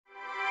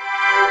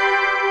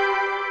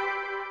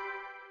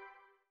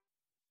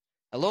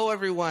Hello,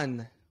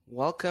 everyone.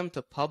 Welcome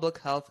to Public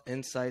Health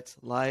Insights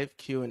Live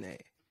Q&A.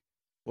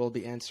 We'll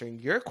be answering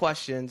your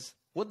questions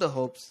with the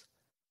hopes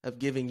of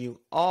giving you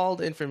all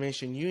the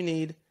information you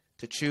need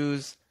to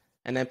choose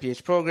an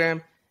MPH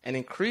program and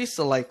increase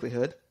the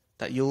likelihood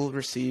that you'll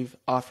receive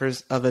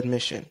offers of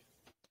admission.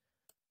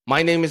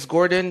 My name is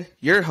Gordon,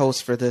 your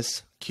host for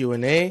this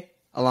Q&A,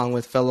 along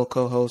with fellow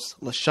co-hosts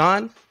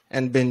LaShawn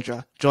and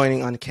Bindra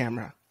joining on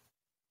camera.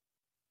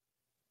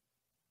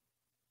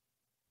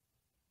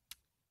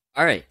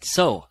 All right,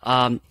 so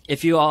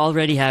if you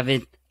already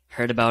haven't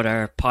heard about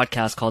our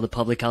podcast called the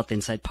Public Health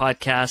Insight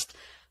Podcast,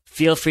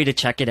 feel free to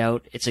check it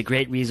out. It's a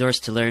great resource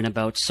to learn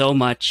about so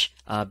much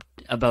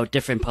about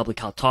different public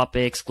health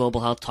topics,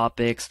 global health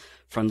topics,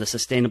 from the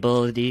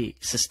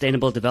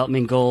sustainable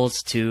development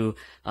goals to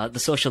the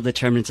social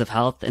determinants of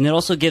health. And it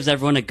also gives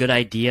everyone a good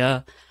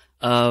idea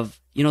of,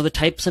 the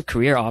types of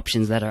career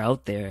options that are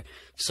out there.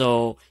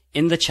 So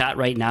in the chat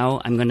right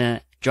now, I'm going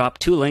to drop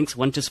two links,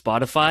 one to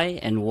Spotify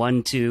and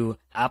one to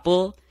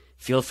Apple.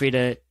 Feel free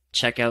to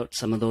check out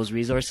some of those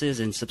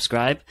resources and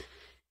subscribe.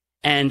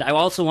 And I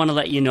also want to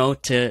let you know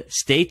to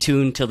stay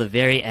tuned till the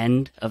very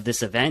end of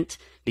this event,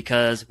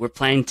 because we're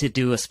planning to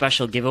do a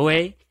special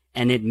giveaway,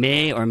 and it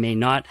may or may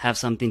not have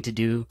something to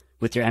do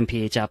with your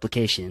MPH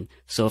application.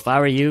 So if I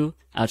were you,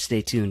 I'd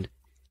stay tuned.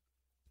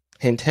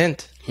 Hint,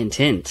 hint. Hint,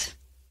 hint.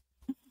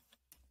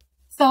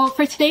 So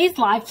for today's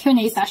live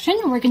Q&A session,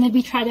 we're going to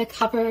be trying to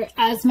cover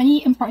as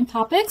many important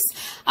topics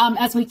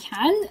as we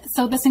can.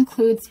 So this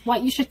includes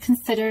what you should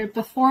consider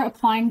before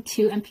applying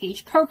to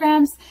MPH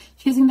programs,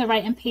 choosing the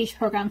right MPH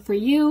program for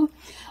you,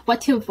 what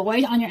to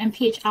avoid on your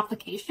MPH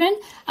application,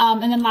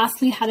 and then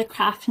lastly, how to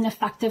craft an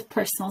effective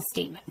personal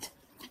statement.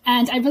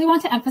 And I really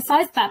want to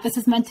emphasize that this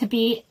is meant to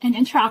be an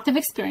interactive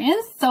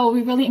experience. So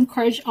we really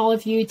encourage all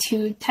of you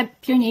to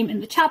type your name in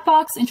the chat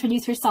box,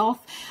 introduce yourself,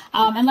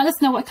 and let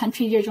us know what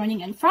country you're joining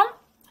in from.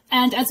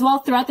 And as well,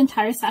 throughout the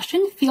entire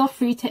session, feel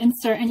free to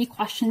insert any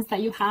questions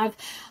that you have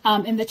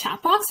in the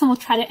chat box, and we'll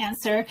try to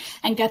answer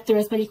and get through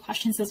as many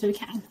questions as we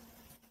can.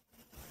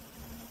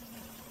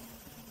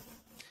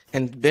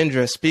 And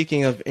Bindra,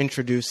 speaking of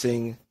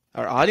introducing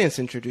our audience,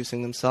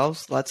 introducing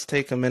themselves, let's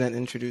take a minute and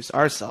introduce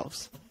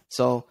ourselves.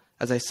 So,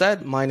 as I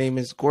said, my name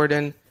is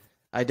Gordon.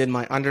 I did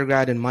my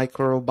undergrad in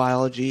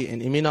microbiology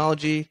and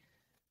immunology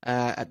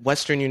at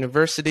Western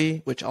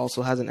University, which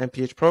also has an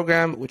MPH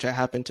program, which I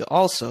happen to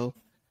also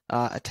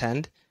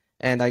attend,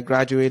 and I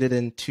graduated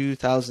in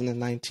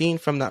 2019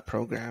 from that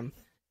program,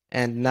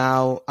 and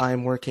now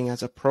I'm working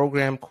as a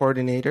program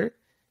coordinator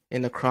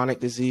in the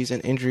chronic disease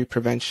and injury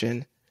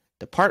prevention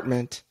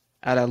department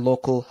at a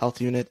local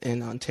health unit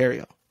in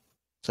Ontario.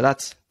 So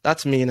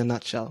that's me in a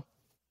nutshell.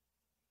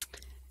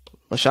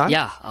 LaShawn?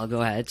 Yeah, I'll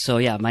go ahead. So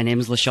my name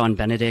is LaShawn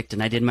Benedict,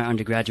 and I did my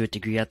undergraduate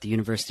degree at the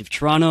University of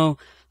Toronto,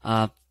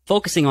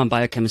 focusing on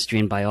biochemistry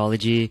and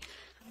biology.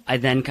 I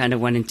then kind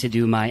of went in to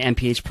do my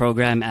MPH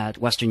program at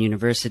Western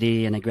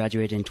University, and I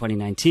graduated in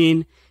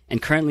 2019.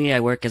 And currently I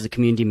work as a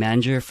community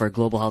manager for a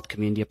global health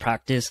community of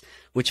practice,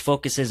 which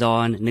focuses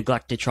on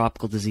neglected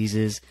tropical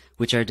diseases,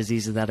 which are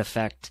diseases that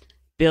affect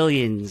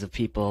billions of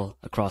people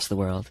across the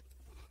world.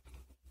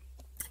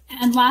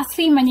 And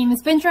lastly, my name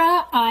is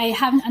Bindra. I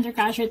have an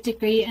undergraduate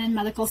degree in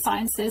medical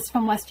sciences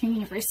from Western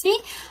University.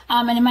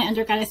 And in my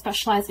undergrad, I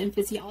specialized in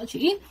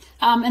physiology.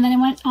 And then I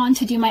went on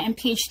to do my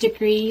MPH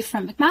degree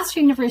from McMaster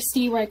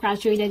University, where I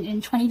graduated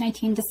in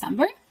 2019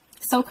 December.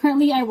 So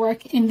currently I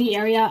work in the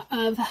area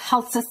of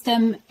health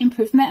system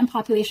improvement and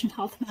population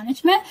health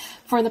management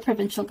for the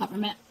provincial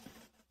government.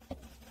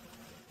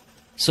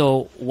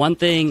 So one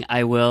thing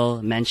I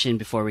will mention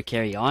before we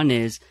carry on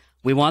is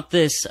we want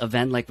this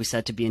event, like we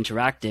said, to be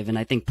interactive. And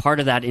I think part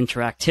of that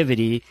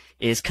interactivity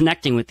is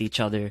connecting with each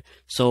other.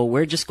 So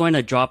we're just going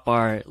to drop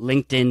our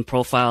LinkedIn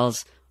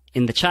profiles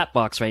in the chat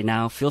box right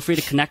now. Feel free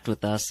to connect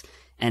with us.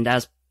 And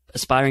as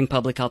aspiring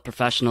public health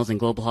professionals and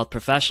global health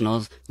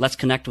professionals, let's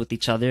connect with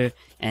each other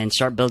and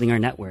start building our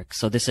network.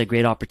 So this is a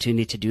great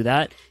opportunity to do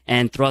that.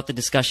 And throughout the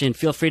discussion,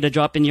 feel free to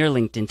drop in your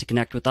LinkedIn to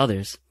connect with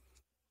others.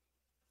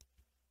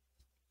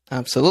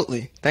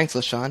 Absolutely. Thanks,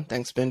 LaShawn.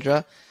 Thanks,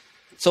 Bindra.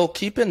 So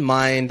keep in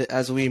mind,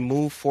 as we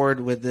move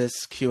forward with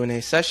this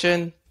Q&A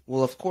session,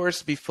 we'll of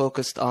course be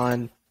focused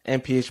on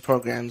MPH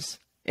programs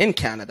in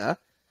Canada.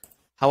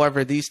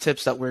 However, these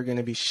tips that we're going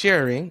to be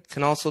sharing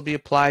can also be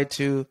applied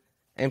to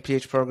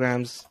MPH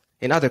programs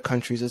in other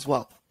countries as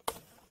well.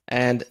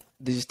 And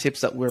these tips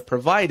that we're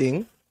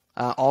providing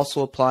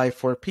also apply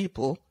for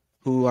people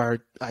who are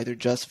either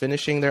just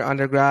finishing their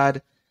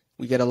undergrad.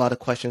 We get a lot of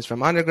questions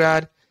from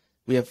undergrad.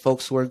 We have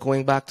folks who are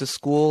going back to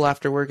school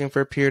after working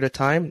for a period of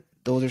time.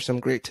 Those are some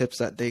great tips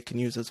that they can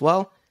use as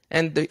well.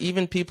 And there are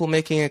even people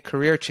making a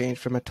career change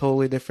from a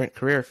totally different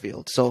career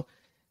field. So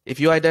if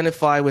you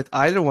identify with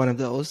either one of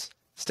those,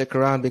 stick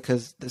around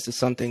because this is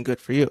something good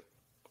for you.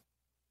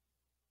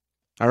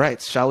 All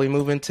right, shall we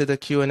move into the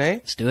Q&A?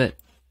 Let's do it.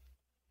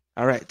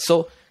 All right,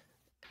 so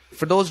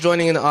for those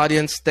joining in the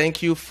audience,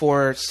 thank you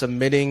for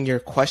submitting your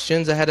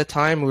questions ahead of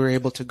time. We were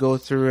able to go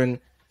through and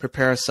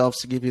prepare ourselves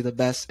to give you the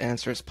best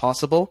answers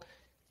possible.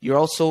 You're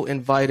also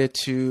invited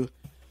to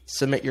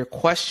submit your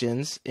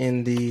questions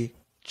in the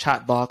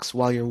chat box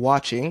while you're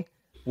watching.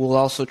 We'll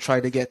also try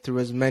to get through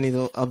as many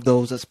of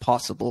those as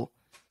possible.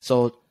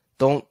 So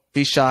don't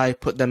be shy,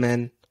 put them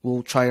in.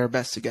 We'll try our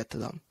best to get to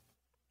them.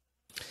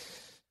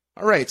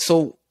 All right,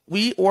 so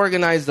we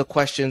organized the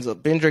questions.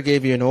 Bindra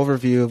gave you an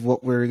overview of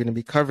what we're going to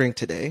be covering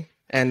today.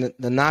 And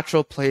the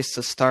natural place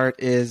to start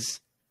is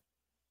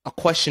a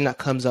question that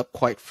comes up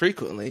quite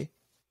frequently.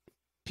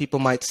 People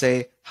might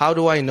say, how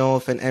do I know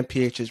if an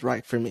MPH is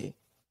right for me?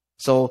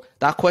 So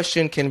that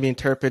question can be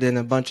interpreted in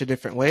a bunch of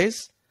different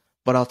ways,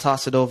 but I'll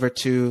toss it over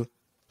to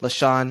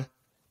LaShawn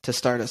to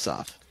start us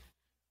off.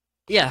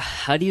 Yeah,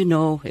 how do you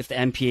know if the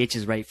MPH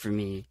is right for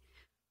me?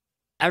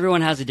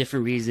 Everyone has a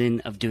different reason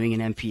of doing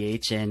an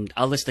MPH, and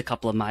I'll list a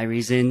couple of my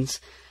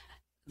reasons.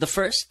 The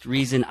first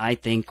reason I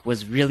think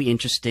was really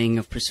interesting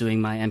of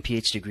pursuing my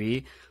MPH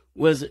degree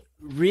was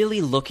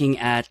really looking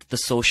at the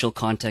social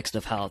context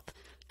of health.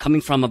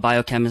 Coming from a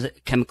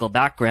biochemical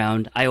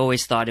background, I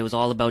always thought it was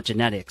all about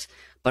genetics,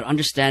 but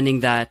understanding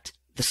that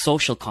the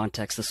social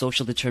context, the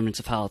social determinants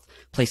of health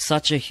play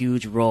such a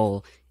huge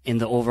role in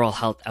the overall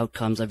health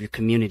outcomes of your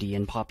community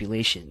and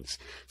populations.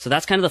 So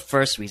that's kind of the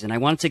first reason. I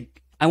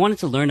wanted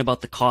to learn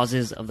about the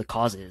causes of the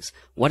causes.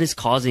 What is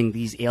causing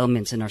these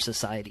ailments in our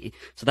society?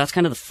 So that's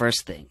kind of the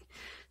first thing.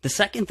 The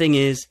second thing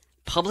is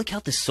public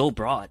health is so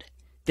broad.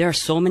 There are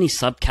so many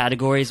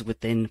subcategories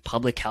within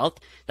public health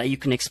that you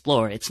can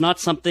explore. It's not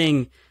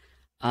something,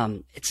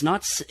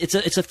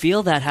 it's a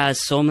field that has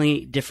so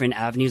many different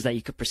avenues that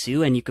you could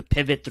pursue, and you could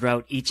pivot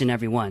throughout each and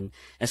every one,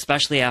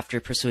 especially after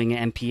pursuing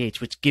an MPH,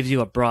 which gives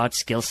you a broad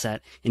skill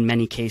set in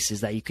many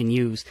cases that you can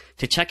use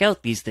to check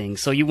out these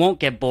things. So you won't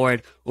get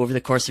bored over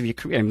the course of your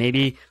career.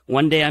 Maybe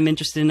one day I'm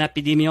interested in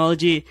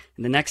epidemiology,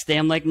 and the next day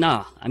I'm like,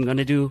 nah, I'm going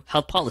to do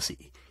health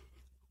policy.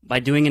 By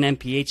doing an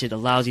MPH, it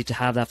allows you to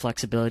have that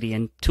flexibility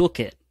and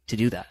toolkit to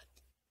do that.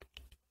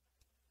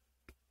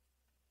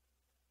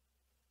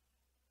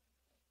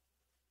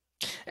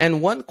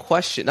 And one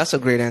question, that's a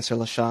great answer,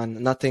 LaShawn.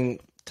 Nothing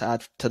to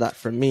add to that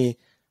from me.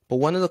 But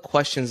one of the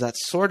questions that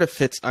sort of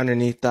fits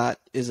underneath that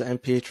is the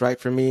MPH right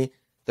for me?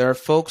 There are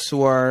folks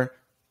who are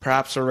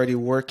perhaps already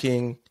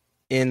working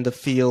in the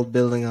field,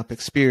 building up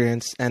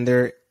experience, and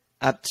they're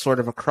at sort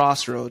of a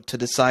crossroad to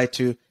decide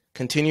to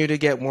continue to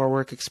get more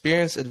work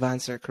experience,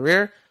 advance their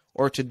career,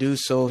 or to do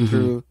so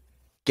through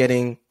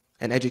getting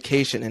an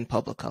education in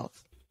public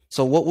health.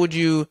 So what would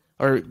you,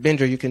 or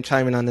Bindra, you can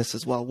chime in on this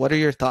as well. What are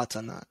your thoughts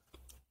on that?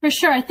 For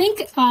sure. I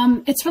think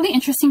it's really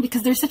interesting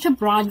because there's such a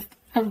broad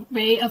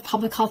array of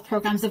public health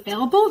programs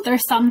available. There are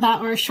some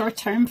that are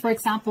short-term, for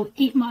example,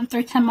 8-month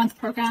or 10-month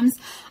programs.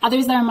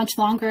 Others that are much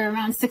longer,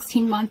 around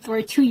 16-month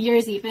or 2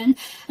 years even.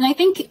 And I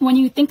think when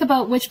you think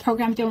about which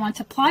program do you want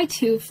to apply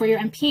to for your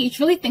MPH,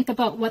 really think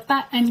about what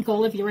that end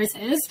goal of yours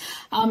is.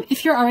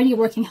 If you're already a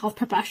working health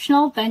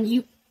professional, then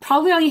you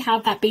probably already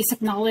have that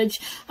basic knowledge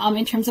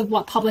in terms of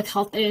what public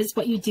health is,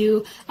 what you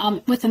do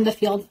within the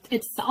field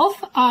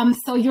itself.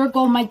 So your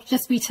goal might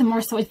just be to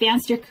more so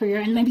advance your career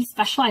and maybe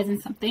specialize in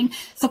something.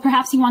 So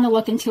perhaps you want to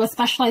look into a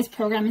specialized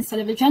program instead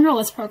of a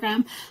generalist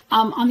program.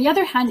 On the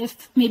other hand,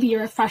 if maybe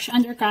you're a fresh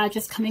undergrad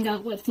just coming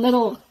out with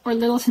little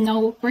to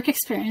no work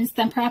experience,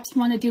 then perhaps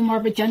you want to do more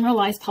of a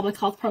generalized public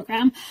health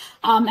program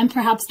and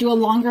perhaps do a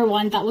longer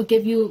one that will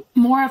give you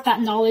more of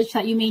that knowledge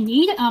that you may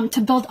need to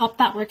build up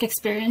that work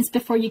experience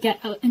before you get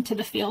out into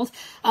the field.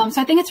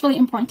 So I think it's really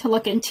important to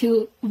look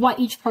into what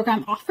each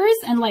program offers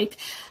and like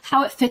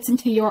how it fits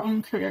into your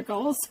own career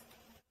goals.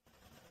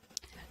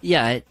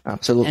 Yeah,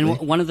 absolutely.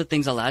 And one of the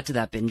things I'll add to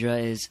that,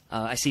 Bindra, is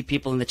I see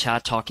people in the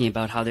chat talking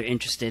about how they're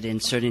interested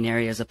in certain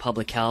areas of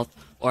public health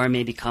or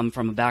maybe come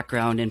from a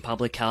background in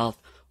public health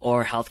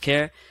or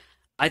healthcare.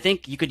 I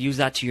think you could use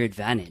that to your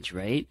advantage,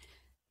 right?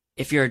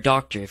 If you're a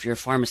doctor, if you're a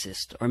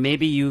pharmacist, or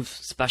maybe you've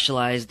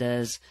specialized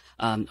as,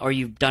 or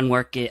you've done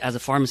work as a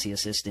pharmacy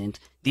assistant,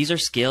 these are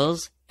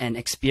skills and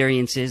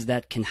experiences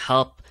that can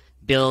help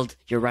build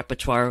your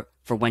repertoire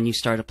for when you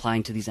start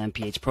applying to these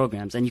MPH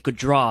programs. And you could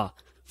draw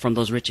from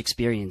those rich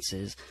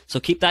experiences. So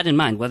keep that in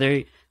mind.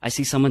 Whether I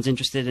see someone's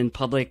interested in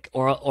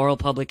oral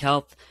public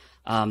health,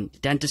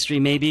 dentistry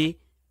maybe,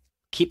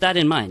 keep that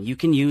in mind. You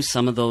can use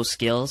some of those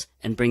skills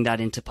and bring that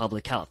into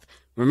public health.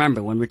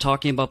 Remember, when we're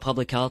talking about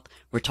public health,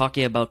 we're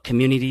talking about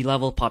community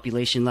level,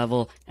 population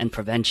level, and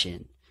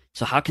prevention.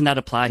 So how can that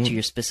apply to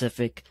your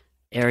specific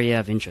area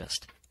of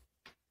interest?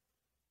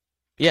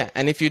 Yeah,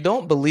 and if you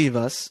don't believe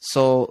us,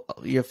 so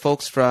your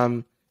folks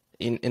from,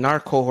 in our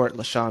cohort,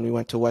 LaShawn, we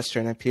went to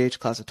Western MPH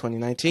class of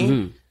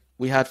 2019.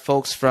 We had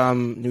folks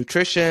from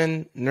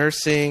nutrition,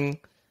 nursing,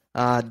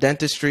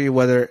 dentistry,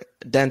 whether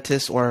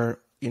dentists or,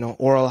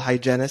 oral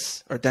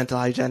hygienists or dental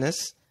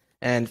hygienists,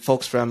 and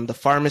folks from the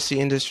pharmacy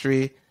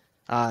industry,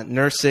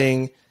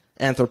 nursing,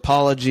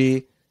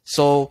 anthropology.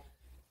 So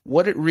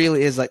what it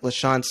really is, like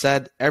LaShawn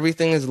said,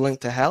 everything is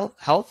linked to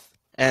health,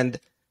 and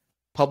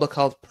public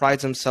health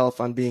prides himself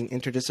on being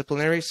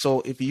interdisciplinary. So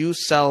if you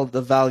sell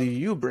the value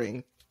you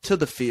bring to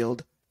the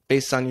field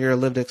based on your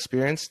lived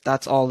experience,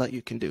 that's all that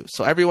you can do.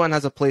 So everyone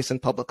has a place in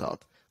public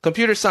health.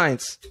 Computer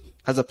science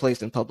has a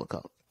place in public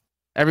health.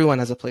 Everyone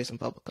has a place in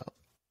public health.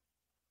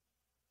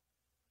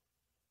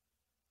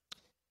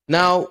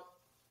 Now,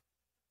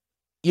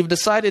 you've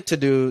decided to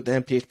do the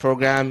MPH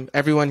program.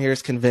 Everyone here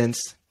is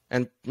convinced,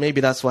 and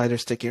maybe that's why they're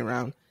sticking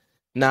around.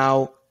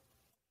 Now,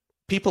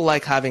 people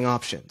like having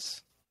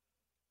options,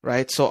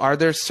 right? So are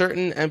there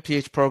certain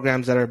MPH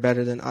programs that are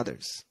better than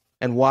others?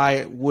 And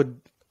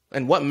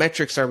what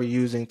metrics are we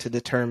using to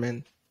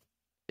determine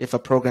if a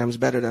program is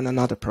better than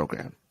another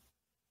program?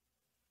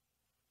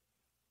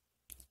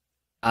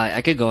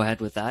 I could go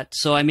ahead with that.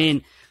 So, I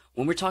mean,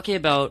 when we're talking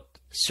about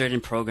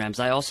certain programs,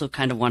 I also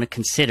kind of want to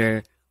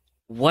consider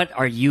what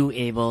are you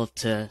able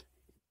to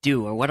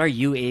do, or where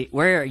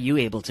are you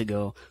able to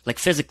go, like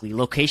physically,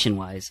 location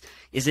wise?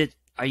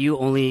 Are you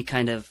only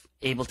kind of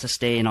able to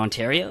stay in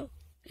Ontario,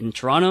 in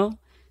Toronto?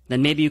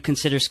 Then maybe you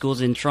consider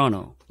schools in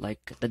Toronto,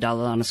 like the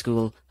Dalalana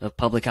School of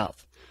Public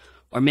Health.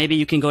 Or maybe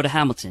you can go to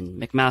Hamilton,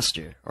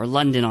 McMaster, or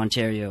London,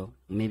 Ontario,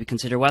 maybe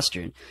consider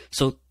Western.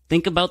 So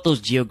think about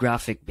those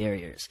geographic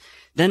barriers.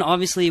 Then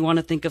obviously you want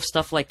to think of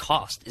stuff like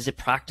cost. Is it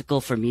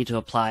practical for me to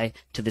apply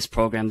to this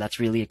program that's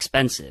really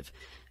expensive?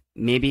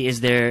 Maybe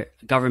is there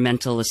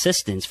governmental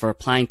assistance for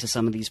applying to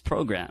some of these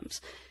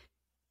programs?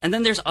 And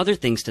then there's other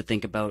things to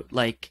think about,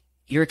 like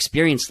your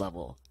experience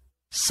level.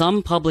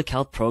 Some public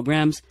health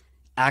programs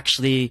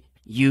actually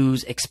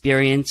use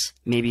experience,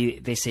 maybe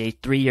they say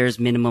 3 years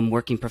minimum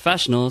working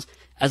professionals,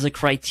 as a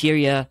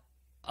criteria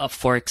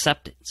for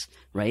acceptance,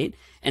 right?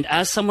 And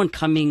as someone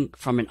coming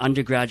from an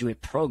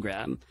undergraduate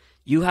program,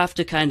 you have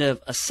to kind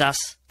of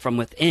assess from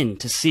within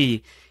to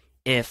see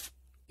if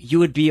you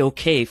would be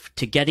okay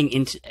to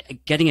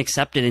getting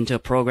accepted into a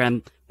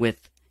program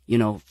with,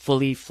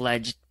 fully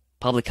fledged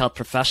public health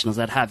professionals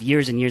that have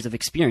years and years of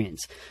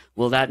experience.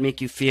 Will that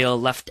make you feel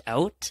left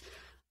out?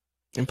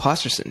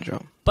 Imposter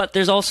syndrome. But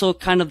there's also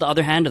kind of the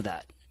other hand of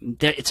that.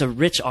 It's a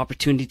rich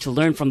opportunity to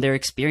learn from their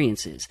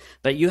experiences.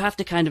 But you have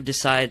to kind of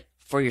decide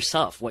for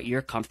yourself what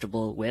you're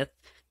comfortable with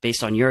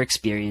based on your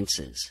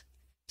experiences.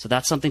 So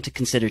that's something to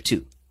consider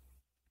too.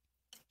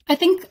 I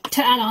think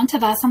to add on to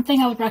that,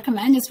 something I would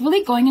recommend is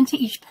really going into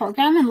each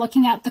program and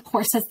looking at the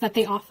courses that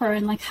they offer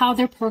and like how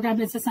their program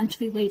is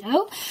essentially laid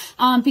out.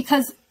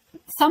 Because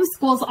some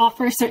schools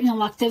offer certain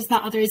electives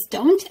that others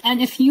don't.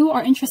 And if you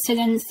are interested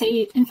in,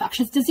 say,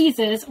 infectious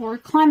diseases or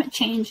climate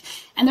change,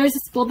 and there's a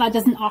school that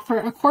doesn't offer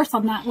a course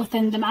on that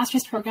within the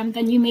master's program,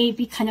 then you may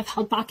be kind of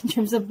held back in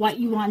terms of what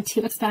you want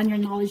to expand your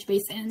knowledge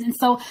base in. And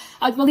so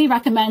I'd really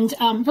recommend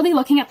really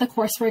looking at the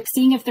coursework,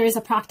 seeing if there is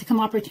a practicum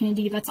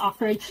opportunity that's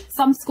offered.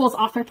 Some schools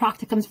offer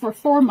practicums for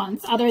 4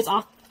 months, others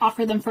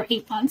offer them for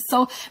 8 months.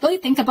 So really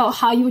think about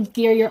how you would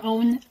gear your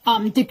own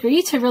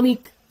degree to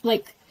really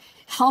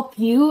help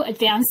you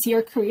advance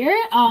your career,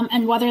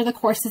 and whether the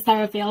courses that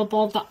are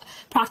available, the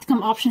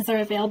practicum options that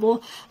are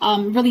available,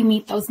 really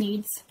meet those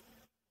needs.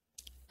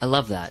 I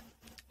love that.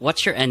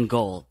 What's your end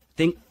goal?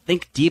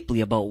 Think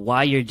deeply about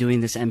why you're doing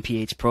this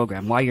MPH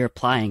program, why you're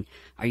applying.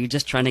 Are you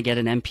just trying to get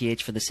an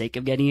MPH for the sake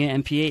of getting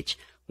an MPH?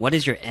 What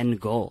is your end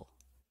goal?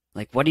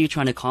 Like, what are you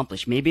trying to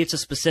accomplish? Maybe it's a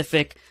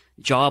specific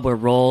job or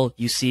role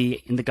you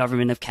see in the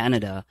government of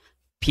Canada,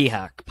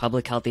 PHAC,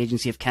 Public Health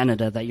Agency of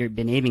Canada, that you've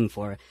been aiming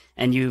for,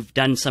 and you've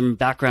done some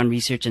background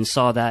research and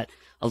saw that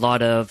a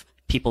lot of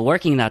people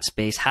working in that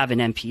space have an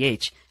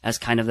MPH as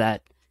kind of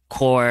that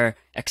core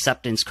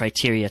acceptance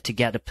criteria to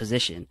get a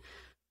position.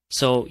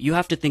 So you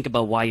have to think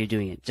about why you're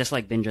doing it, just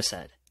like Bindra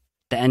said,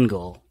 the end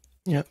goal.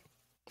 Yep.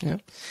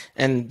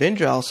 And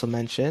Bindra also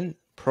mentioned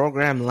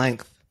program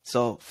length.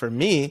 So for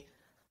me,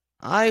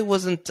 I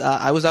was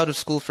out of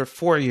school for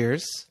 4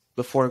 years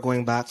before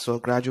going back. So I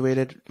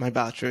graduated my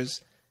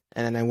bachelor's,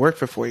 and then I worked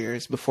for 4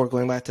 years before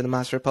going back to the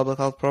Master of Public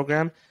Health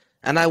program.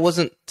 And I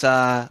wasn't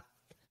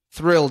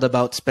thrilled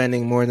about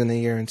spending more than a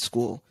year in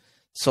school.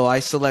 So I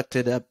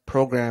selected a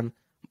program.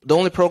 The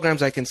only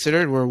programs I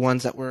considered were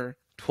ones that were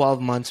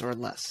 12 months or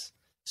less.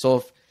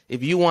 So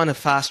if you want to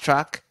fast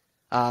track,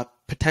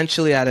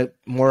 potentially at a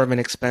more of an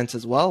expense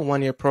as well,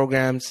 1 year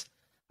programs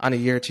on a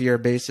year-to-year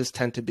basis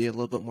tend to be a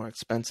little bit more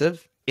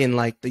expensive in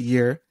like the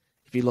year,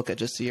 if you look at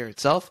just the year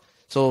itself.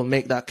 So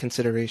make that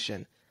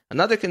consideration.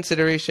 Another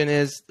consideration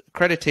is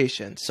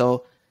accreditation.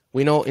 So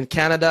we know in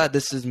Canada,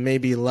 this is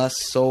maybe less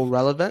so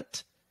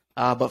relevant,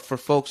 but for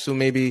folks who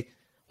maybe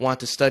want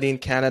to study in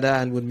Canada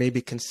and would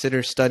maybe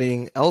consider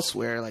studying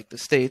elsewhere, like the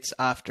States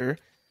after,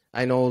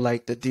 I know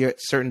like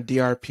certain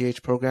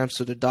DRPH programs,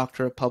 so the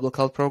Doctor of Public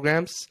Health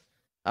programs,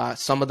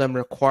 some of them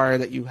require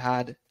that you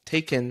had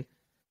taken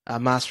a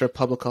Master of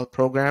Public Health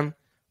program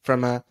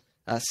from a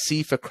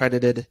CEF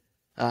accredited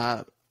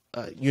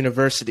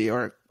university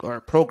or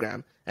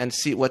program. And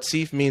what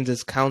CEF means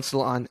is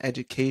Council on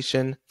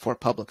Education for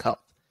Public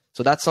Health.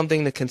 So that's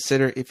something to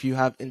consider if you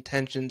have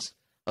intentions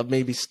of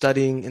maybe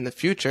studying in the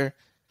future.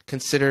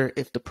 Consider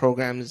if the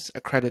program is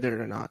accredited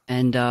or not.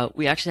 And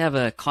we actually have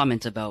a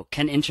comment about,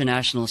 can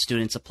international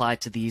students apply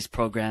to these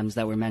programs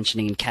that we're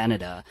mentioning in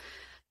Canada?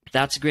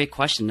 That's a great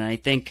question. And I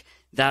think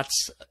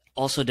that's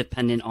also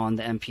dependent on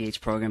the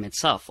MPH program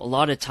itself. A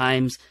lot of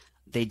times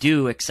they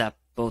do accept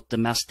both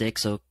domestic,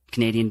 so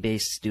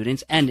Canadian-based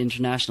students and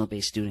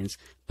international-based students,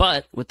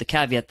 but with the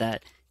caveat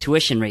that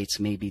tuition rates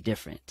may be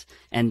different.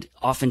 And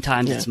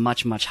oftentimes it's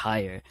much, much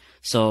higher.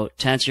 So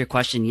to answer your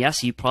question,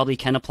 yes, you probably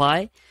can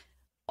apply,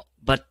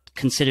 but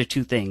consider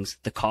two things: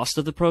 the cost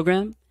of the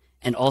program,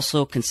 and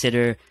also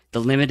consider the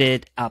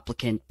limited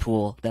applicant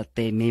pool that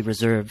they may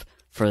reserve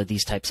for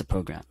these types of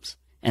programs.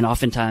 And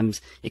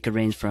oftentimes it could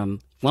range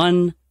from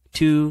 1,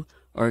 2,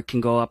 or it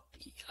can go up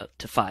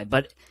to 5.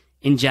 But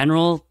in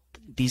general,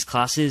 these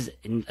classes,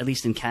 at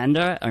least in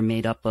Canada, are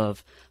made up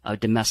of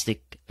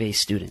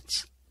domestic-based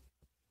students.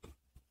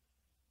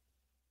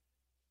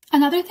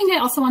 Another thing I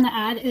also want to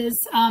add is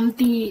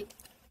the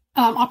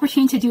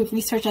opportunity to do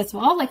research as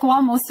well. Like,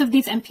 while most of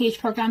these MPH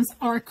programs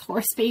are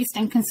course-based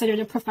and considered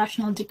a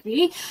professional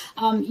degree,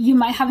 you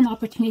might have an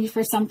opportunity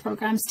for some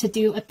programs to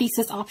do a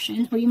thesis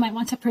option, or you might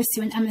want to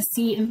pursue an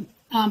MSc in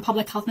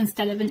public health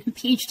instead of an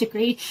MPH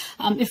degree,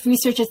 if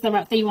research is the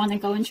route that you want to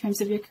go in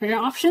terms of your career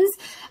options.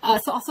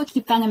 So also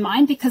keep that in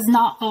mind, because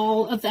not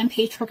all of the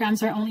MPH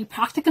programs are only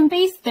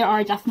practicum-based. There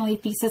are definitely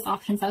thesis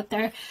options out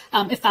there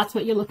if that's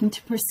what you're looking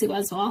to pursue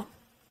as well.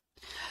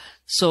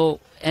 So,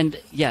 and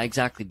yeah,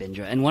 exactly,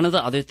 Bindra. And one of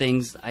the other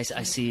things I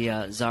see,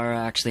 Zara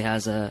actually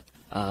has a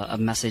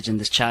message in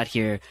this chat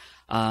here.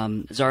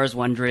 Zara's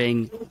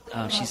wondering,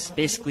 she's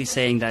basically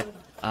saying that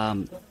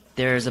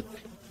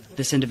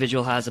this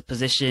individual has a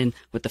position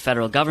with the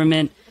federal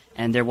government,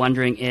 and they're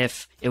wondering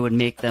if it would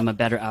make them a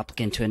better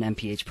applicant to an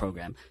MPH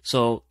program.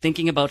 So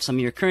thinking about some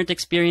of your current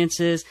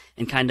experiences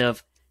and kind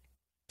of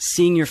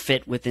seeing your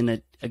fit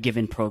within a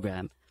given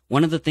program.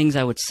 One of the things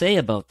I would say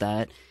about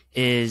that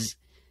is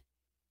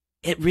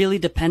it really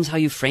depends how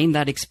you frame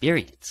that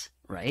experience,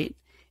 right?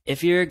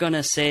 If you're going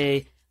to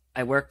say,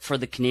 I work for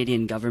the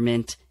Canadian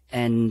government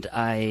and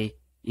I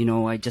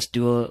just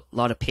do a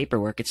lot of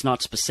paperwork, it's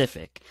not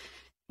specific.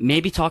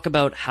 Maybe talk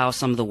about how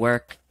some of the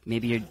work,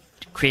 maybe you're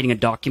creating a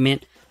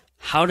document.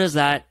 How does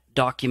that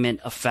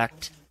document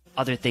affect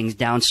other things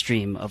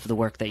downstream of the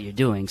work that you're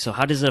doing? So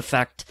how does it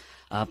affect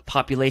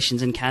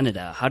populations in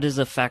Canada? How does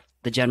it affect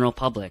the general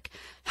public?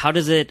 How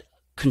does it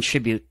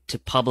contribute to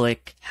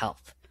public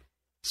health?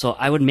 So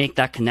I would make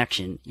that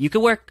connection. You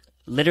could work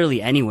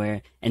literally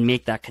anywhere and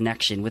make that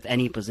connection with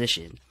any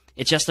position.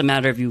 It's just a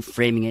matter of you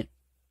framing it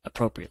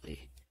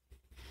appropriately.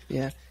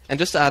 Yeah. And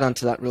just to add on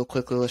to that real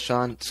quickly,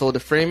 LaShawn, so the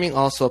framing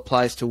also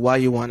applies to why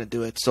you want to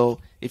do it. So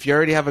if you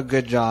already have a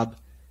good job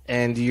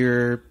and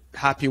you're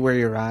happy where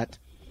you're at,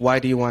 why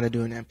do you want to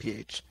do an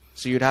MPH?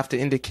 So you'd have to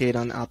indicate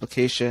on the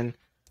application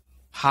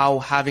how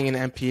having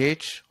an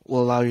MPH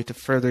will allow you to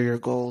further your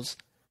goals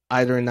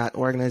either in that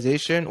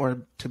organization or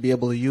to be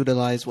able to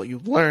utilize what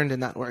you've learned in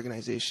that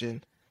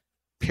organization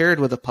paired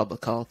with a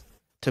public health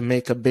to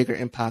make a bigger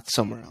impact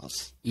somewhere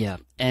else. Yeah.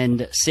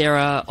 And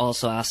Sarah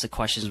also asked the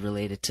questions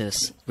related to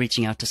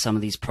reaching out to some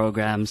of these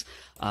programs.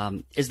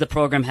 Is the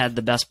program head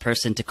the best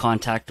person to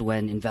contact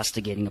when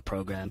investigating a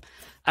program?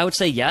 I would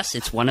say yes,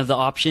 it's one of the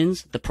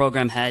options, the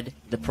program head,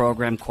 the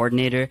program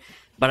coordinator,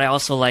 but I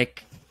also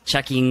like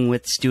checking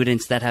with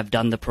students that have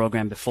done the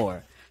program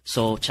before.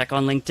 So check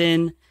on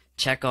LinkedIn,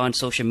 check on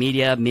social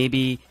media,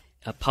 maybe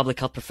public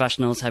health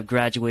professionals have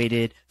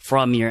graduated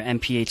from your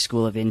MPH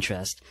school of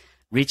interest.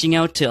 Reaching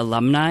out to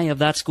alumni of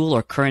that school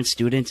or current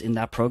students in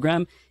that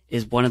program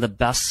is one of the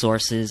best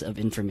sources of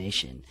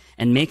information.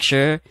 And make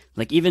sure,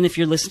 like even if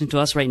you're listening to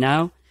us right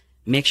now,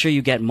 make sure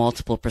you get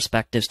multiple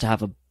perspectives to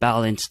have a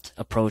balanced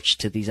approach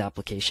to these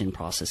application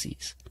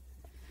processes.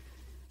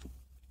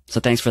 So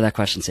thanks for that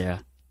question,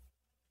 Sarah.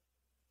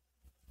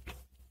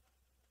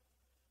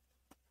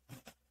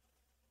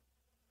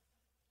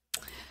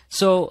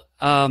 So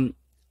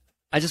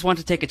I just want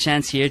to take a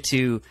chance here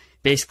to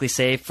basically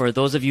say, for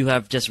those of you who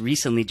have just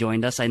recently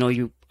joined us, I know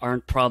you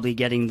aren't probably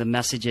getting the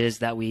messages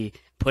that we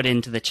put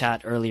into the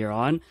chat earlier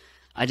on.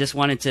 I just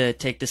wanted to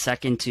take the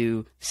second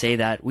to say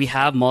that we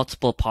have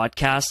multiple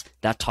podcasts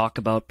that talk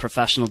about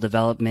professional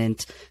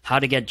development, how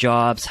to get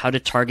jobs, how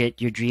to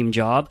target your dream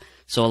job.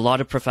 So a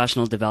lot of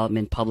professional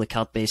development, public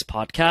health-based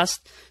podcasts.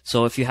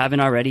 So if you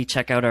haven't already,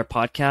 check out our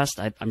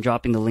podcast. I'm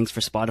dropping the links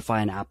for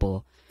Spotify and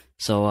Apple.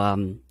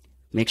 So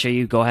make sure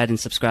you go ahead and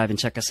subscribe and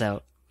check us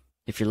out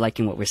if you're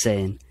liking what we're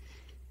saying.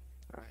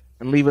 All right.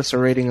 And leave us a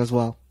rating as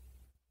well.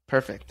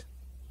 Perfect.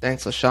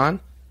 Thanks, LaShawn.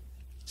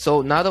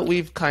 So now that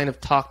we've kind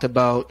of talked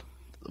about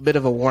a bit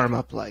of a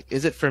warm-up, like,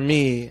 is it for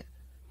me?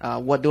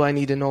 What do I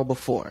need to know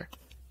before?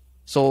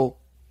 So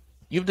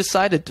you've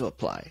decided to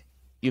apply.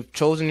 You've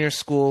chosen your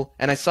school,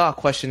 and I saw a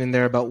question in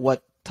there about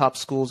what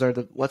schools are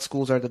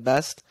the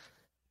best.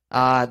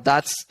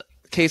 That's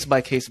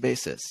case-by-case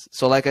basis.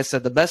 So like I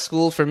said, the best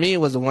school for me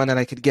was the one that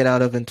I could get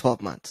out of in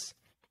 12 months.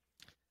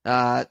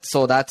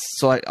 So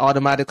it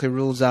automatically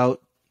rules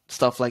out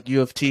stuff like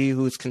U of T,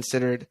 who's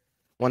considered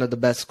one of the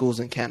best schools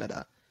in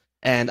Canada.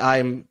 And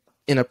I'm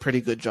in a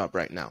pretty good job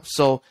right now.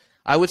 So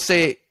I would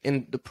say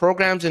in the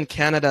programs in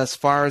Canada, as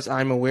far as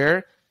I'm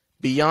aware,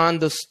 beyond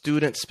the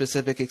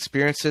student-specific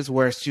experiences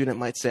where a student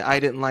might say, I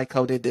didn't like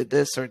how they did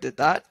this or did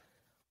that,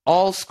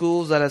 all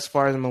schools that, as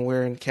far as I'm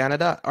aware in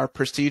Canada, are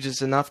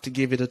prestigious enough to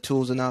give you the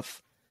tools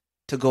enough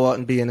to go out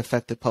and be an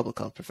effective public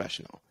health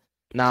professional.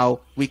 Now,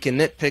 we can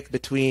nitpick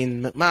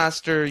between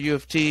McMaster, U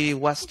of T,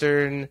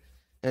 Western,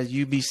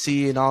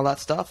 UBC, and all that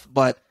stuff,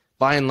 but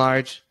by and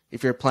large,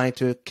 if you're applying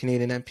to a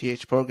Canadian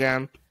MPH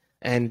program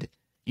and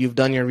you've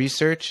done your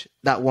research,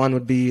 that one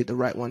would be the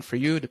right one for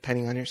you,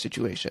 depending on your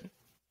situation.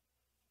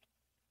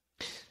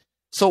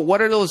 So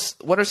what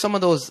are some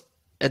of those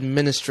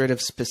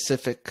administrative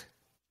specific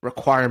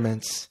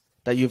requirements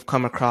that you've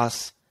come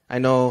across? I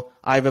know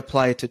I've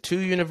applied to 2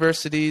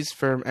 universities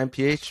for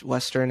MPH,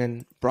 Western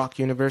and Brock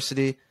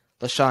University.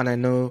 LaShawn, I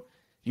know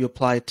you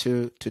applied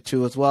to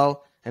 2 as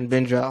well. And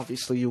Vindra,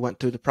 obviously you went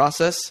through the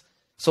process.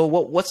 So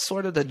what's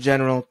sort of the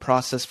general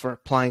process for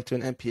applying to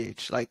an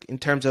MPH, like in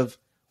terms of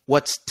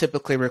what's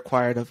typically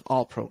required of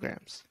all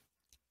programs?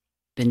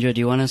 Vindra,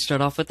 do you want to start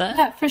off with that?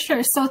 Yeah, for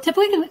sure. So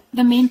typically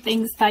the main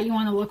things that you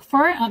want to look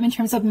for in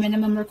terms of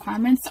minimum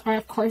requirements are,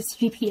 of course,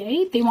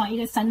 GPA. They want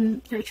you to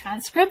send your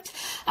transcript.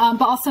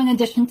 But also in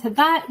addition to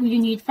that, you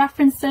need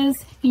references,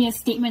 you need a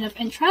statement of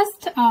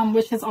interest,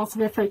 which is also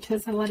referred to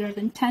as a letter of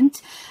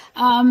intent.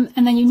 And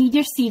then you need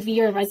your CV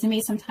or resume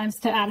sometimes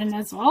to add in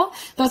as well.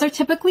 Those are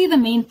typically the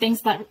main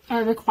things that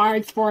are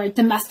required for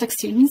domestic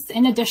students.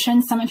 In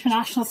addition, some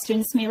international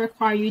students may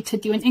require you to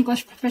do an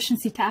English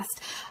proficiency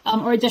test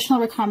or additional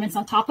requirements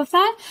on top of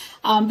that.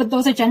 But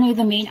those are generally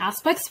the main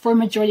aspects for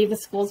majority of the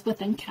schools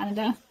within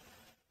Canada.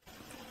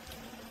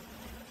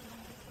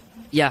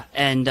 Yeah,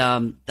 and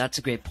that's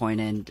a great point.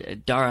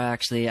 And Dara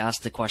actually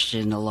asked the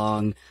question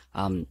along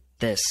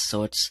this.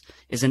 So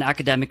is an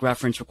academic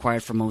reference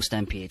required for most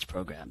MPH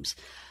programs?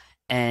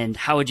 And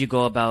how would you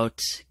go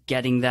about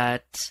getting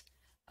that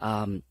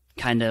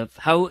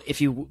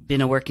if you've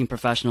been a working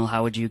professional,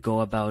 how would you go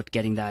about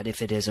getting that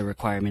if it is a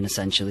requirement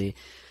essentially?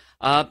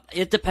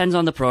 It depends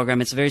on the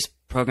program. It's a very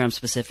program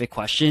specific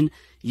question.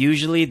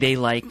 Usually they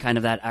like kind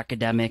of that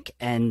academic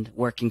and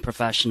working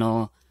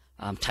professional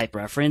type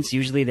reference.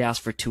 Usually they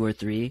ask for 2 or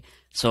 3.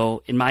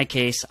 So in my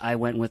case, I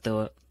went with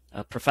a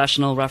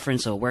professional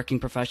reference, so a working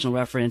professional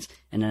reference,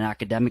 and an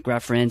academic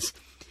reference.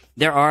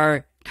 There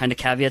are kind of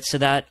caveats to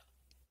that.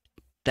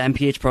 The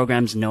MPH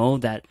programs know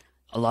that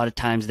a lot of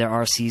times there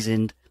are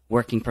seasoned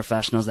working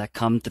professionals that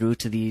come through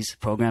to these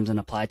programs and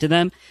apply to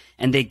them,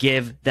 and they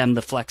give them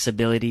the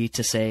flexibility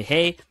to say,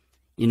 hey,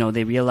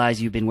 they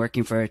realize you've been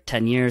working for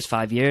 10 years,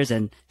 5 years,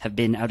 and have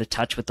been out of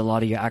touch with a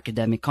lot of your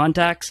academic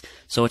contacts.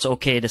 So it's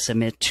okay to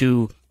submit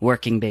 2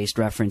 working-based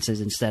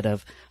references instead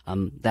of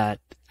that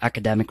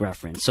academic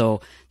reference.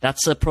 So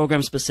that's a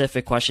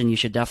program-specific question you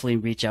should definitely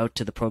reach out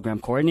to the program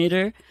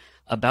coordinator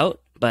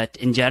about. But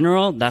in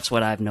general, that's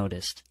what I've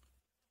noticed.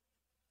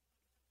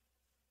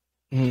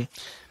 Mm-hmm.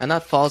 And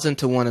that falls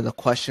into one of the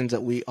questions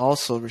that we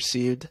also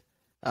received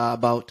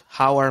about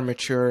how are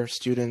mature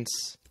student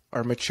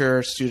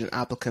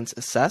applicants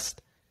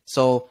assessed.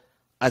 So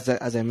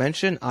as I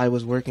mentioned, I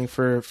was working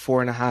for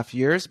 4.5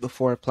 years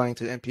before applying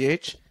to the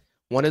MPH.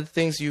 One of the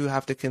things you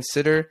have to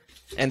consider,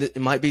 and it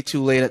might be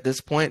too late at this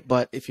point,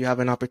 but if you have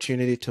an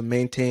opportunity to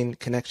maintain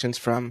connections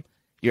from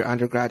your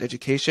undergrad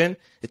education,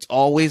 it's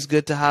always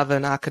good to have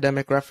an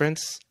academic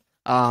reference.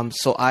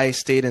 So I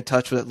stayed in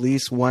touch with at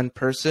least one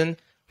person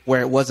where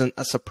it wasn't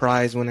a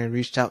surprise when I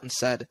reached out and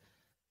said,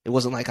 it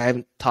wasn't like I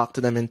haven't talked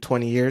to them in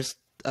 20 years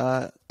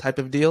type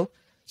of deal.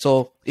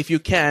 So if you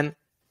can,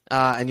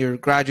 and you're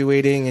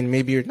graduating and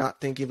maybe you're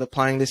not thinking of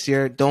applying this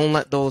year, don't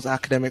let those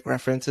academic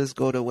references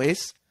go to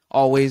waste.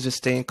 Always just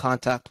stay in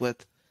contact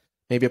with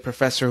maybe a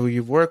professor who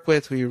you've worked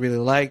with, who you really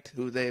liked,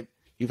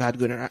 you've had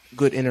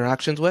good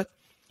interactions with.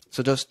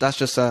 So that's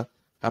just a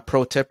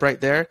pro tip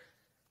right there.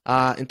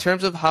 In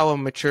terms of how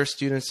mature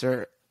students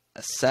are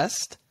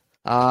assessed,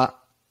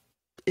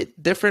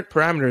 different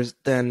parameters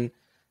than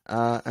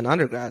an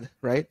undergrad,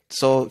 right?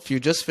 So if you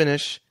just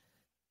finish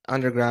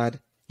undergrad,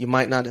 you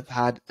might not have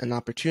had an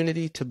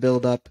opportunity to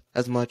build up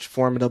as much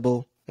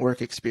formidable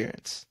work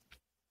experience.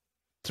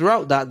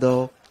 Throughout that,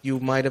 though, you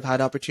might have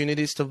had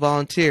opportunities to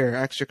volunteer,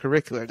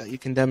 extracurricular, that you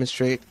can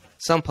demonstrate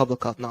some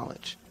public health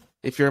knowledge.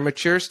 If you're a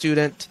mature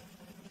student,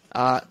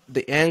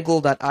 the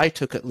angle that I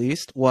took at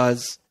least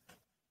was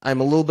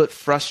I'm a little bit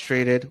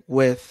frustrated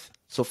with,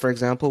 so for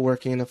example,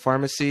 working in a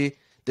pharmacy,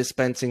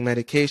 dispensing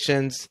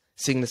medications,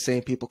 seeing the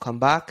same people come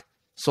back.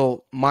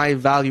 So my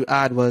value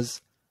add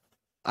was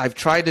I've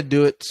tried to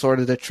do it sort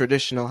of the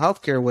traditional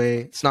healthcare way.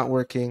 It's not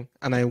working,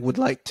 and I would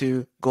like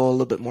to go a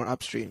little bit more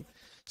upstream.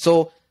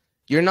 So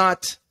you're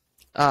not,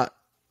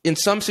 in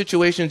some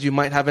situations, you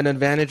might have an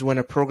advantage when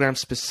a program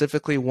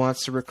specifically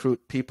wants to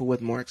recruit people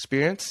with more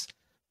experience.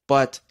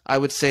 But I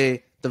would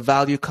say the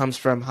value comes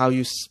from how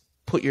you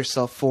put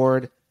yourself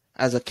forward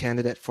as a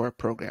candidate for a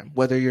program,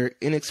 whether you're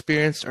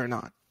inexperienced or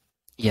not.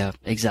 Yeah,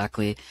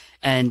 exactly.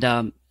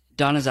 And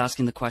Donna's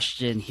asking the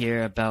question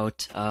here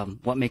about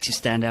what makes you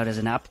stand out as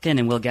an applicant,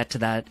 and we'll get to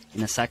that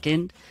in a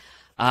second.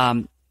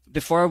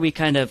 Before we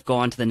kind of go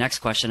on to the next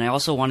question, I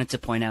also wanted to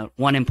point out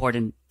one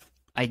important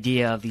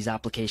idea of these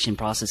application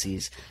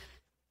processes.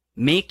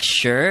 Make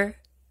sure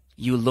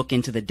you look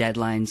into the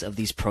deadlines of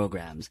these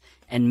programs,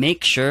 and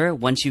make sure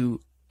once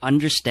you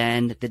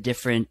understand the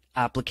different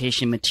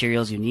application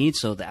materials you need,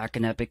 so the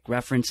academic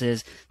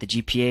references, the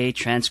GPA,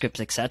 transcripts,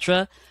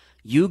 etc.,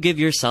 you give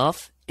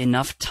yourself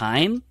enough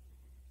time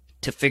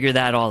to figure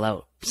that all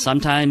out.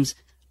 Sometimes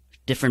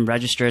different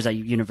registrars at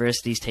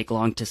universities take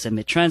long to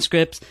submit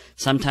transcripts.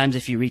 Sometimes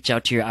if you reach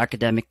out to your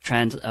academic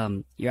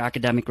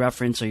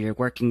reference or your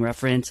working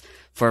reference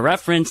for a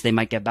reference, they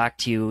might get back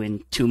to you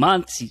in 2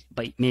 months,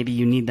 but maybe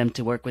you need them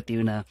to work with you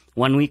in a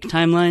 1-week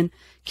timeline.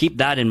 Keep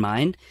that in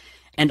mind.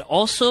 And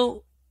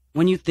also,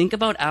 when you think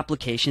about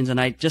applications, and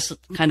I just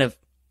kind of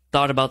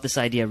thought about this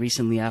idea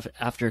recently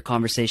after a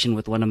conversation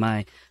with one of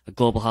my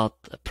global health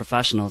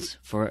professionals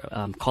for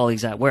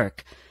colleagues at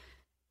work.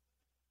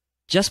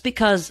 Just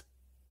because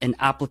an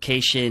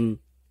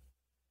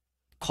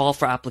call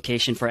for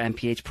application for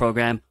MPH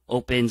program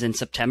opens in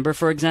September,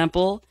 for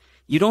example,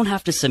 you don't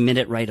have to submit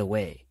it right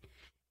away.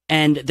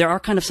 And there are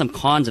kind of some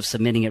cons of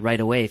submitting it right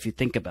away if you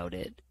think about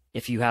it.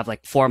 If you have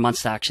like 4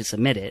 months to actually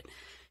submit it.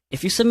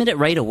 If you submit it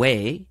right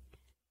away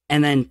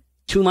and then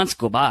 2 months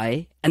go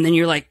by and then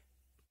you're like,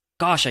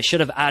 gosh, I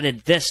should have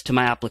added this to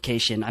my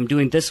application. I'm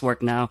doing this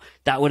work now.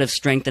 That would have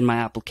strengthened my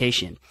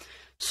application.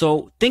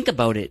 So think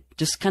about it.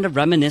 Just kind of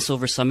reminisce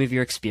over some of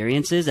your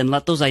experiences and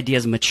let those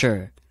ideas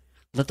mature.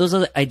 Let those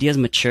ideas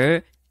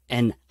mature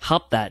and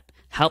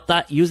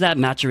use that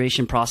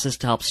maturation process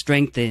to help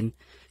strengthen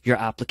your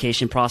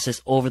application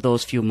process over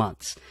those few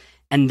months.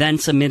 And then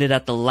submit it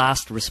at the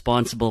last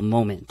responsible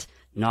moment.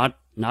 Not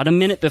a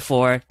minute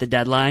before the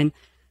deadline,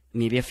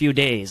 maybe a few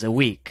days, a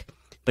week.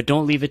 But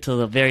don't leave it till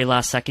the very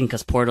last second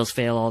because portals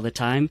fail all the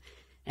time.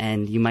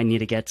 And you might need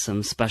to get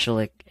some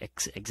special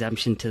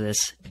exemption to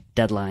this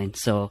deadline.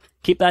 So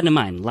keep that in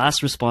mind.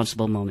 Last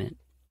responsible moment.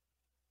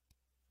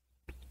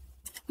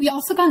 We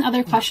also got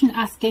another question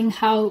asking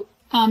how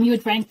you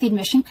would rank the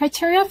admission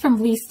criteria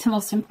from least to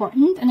most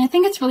important. And I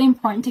think it's really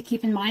important to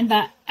keep in mind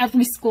that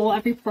every school,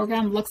 every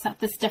program looks at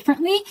this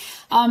differently.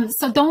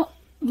 So don't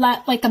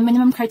let like a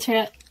minimum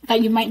criteria that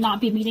you might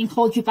not be meeting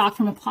hold you back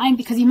from applying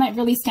because you might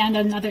really stand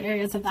out in other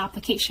areas of the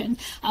application.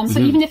 So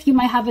even if you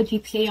might have a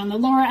GPA on the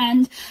lower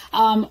end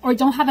or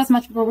don't have as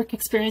much work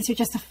experience, you're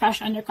just a fresh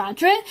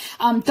undergraduate,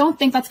 don't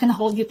think that's going to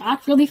hold you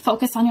back. Really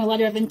focus on your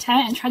letter of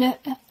intent and try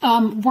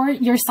to word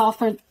yourself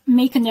or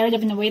make a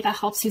narrative in a way that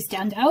helps you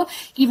stand out,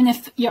 even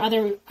if your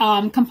other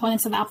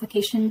components of the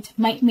application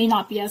may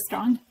not be as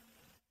strong.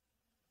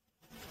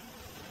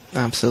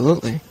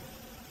 Absolutely.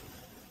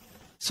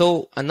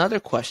 So another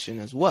question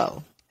as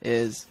well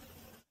is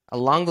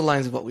along the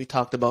lines of what we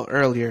talked about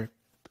earlier,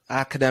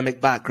 academic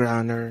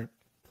background or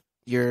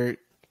your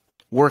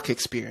work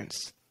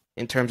experience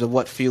in terms of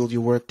what field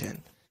you worked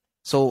in.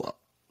 So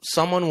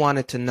someone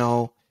wanted to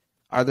know,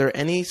 are there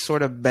any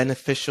sort of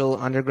beneficial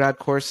undergrad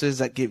courses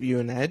that give you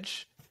an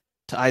edge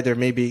to either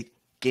maybe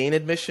gain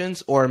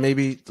admissions or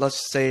maybe,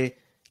 let's say,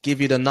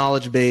 give you the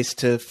knowledge base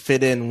to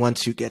fit in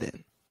once you get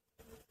in?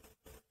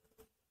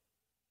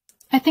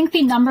 I think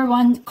the number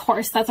one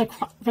course that's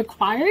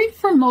required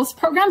for most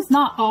programs,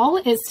 not all,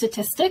 is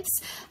statistics.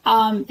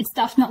 It's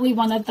definitely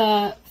one of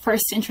the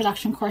first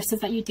introduction courses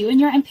that you do in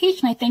your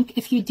MPH. And I think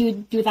if you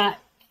do that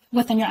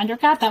within your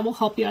undergrad, that will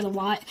help you out a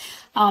lot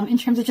in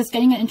terms of just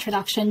getting an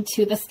introduction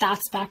to the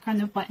stats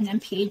background of what an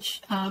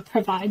MPH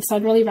provides. So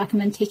I'd really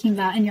recommend taking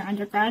that in your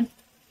undergrad.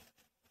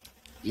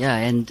 Yeah,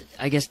 and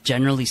I guess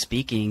generally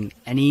speaking,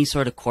 any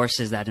sort of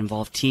courses that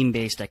involve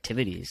team-based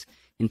activities.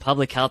 In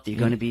public health, you're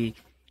going to be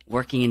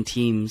working in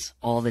teams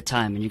all the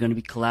time and you're going to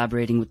be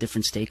collaborating with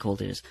different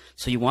stakeholders.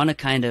 So you want to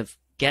kind of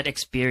get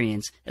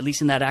experience, at least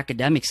in that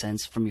academic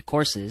sense from your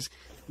courses,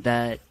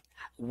 that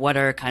what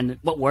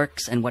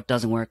works and what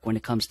doesn't work when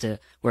it comes to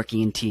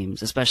working in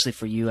teams, especially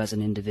for you as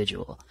an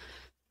individual.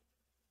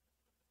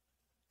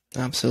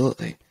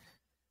 Absolutely.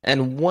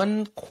 And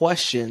one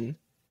question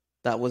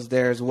that was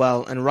there as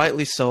well, and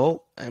rightly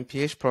so,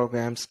 MPH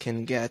programs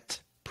can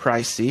get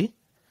pricey.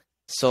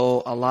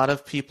 So a lot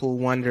of people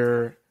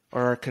wonder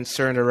or are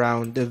concerned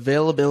around the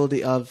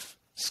availability of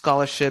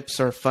scholarships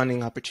or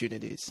funding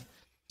opportunities.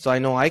 So I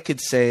know I could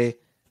say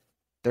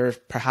there's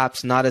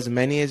perhaps not as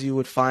many as you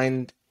would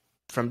find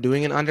from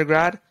doing an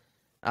undergrad.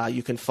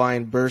 You can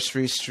find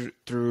bursaries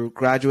through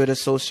graduate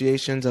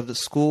associations of the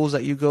schools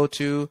that you go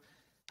to.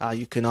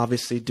 You can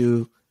obviously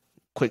do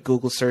quick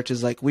Google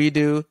searches like we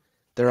do.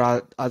 There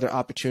are other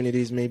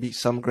opportunities, maybe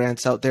some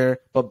grants out there,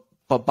 but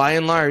by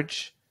and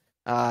large,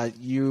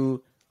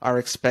 you are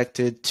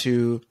expected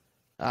to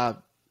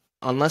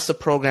unless a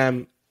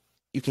program,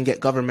 you can get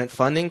government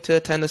funding to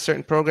attend a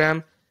certain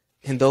program,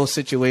 in those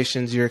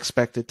situations, you're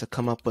expected to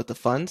come up with the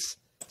funds.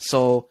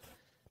 So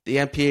the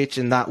MPH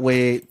in that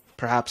way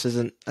perhaps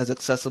isn't as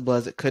accessible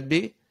as it could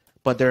be,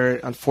 but there are,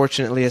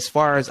 unfortunately, as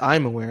far as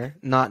I'm aware,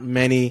 not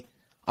many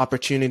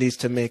opportunities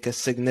to make a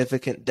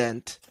significant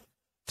dent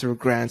through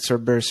grants or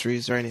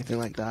bursaries or anything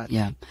like that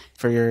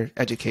for your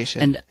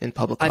education in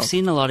public health. I've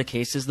seen a lot of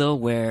cases, though,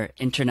 where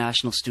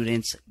international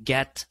students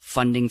get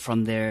funding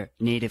from their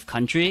native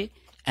country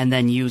and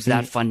then use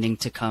that funding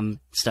to come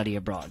study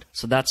abroad.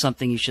 So that's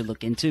something you should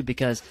look into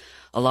because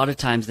a lot of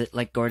times, that,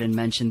 like Gordon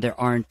mentioned, there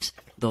aren't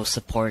those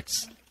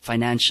supports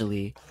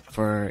financially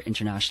for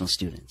international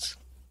students.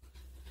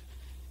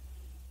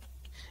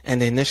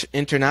 And the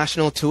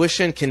international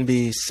tuition can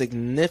be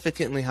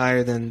significantly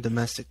higher than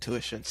domestic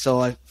tuition.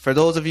 So for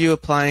those of you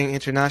applying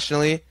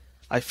internationally,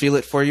 I feel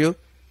it for you.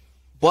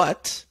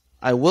 But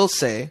I will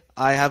say,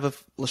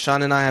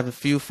 LaShawn and I have a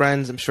few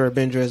friends, I'm sure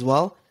Bindra as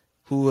well,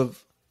 who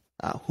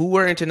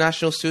were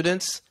international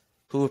students,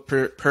 who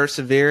have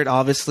persevered.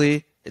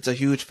 Obviously, it's a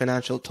huge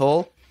financial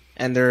toll,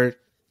 and they're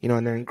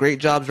in great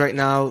jobs right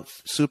now,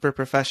 super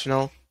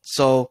professional.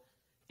 So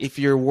if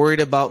you're worried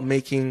about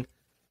making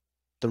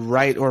the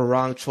right or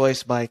wrong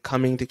choice by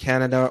coming to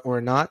Canada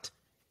or not,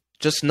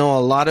 just know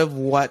a lot of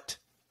what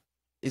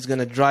is going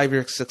to drive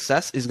your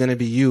success is going to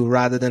be you,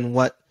 rather than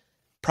what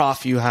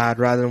prof you had,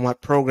 rather than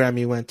what program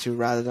you went to,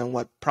 rather than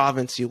what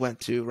province you went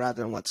to,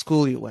 rather than what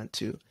school you went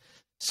to.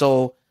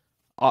 So,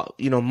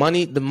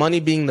 the money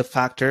being the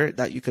factor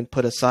that you can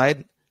put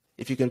aside,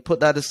 if you can put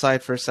that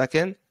aside for a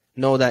second,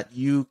 know that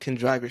you can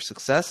drive your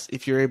success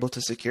if you're able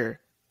to secure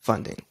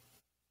funding.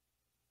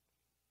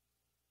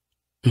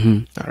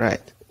 Mm-hmm. All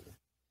right.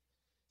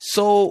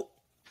 So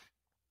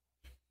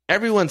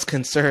everyone's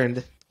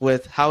concerned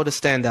with how to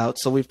stand out.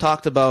 So we've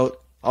talked about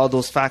all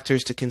those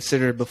factors to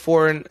consider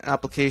before an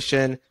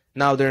application.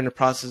 Now they're in the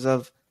process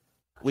of,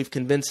 we've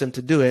convinced them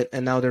to do it,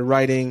 and now they're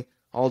writing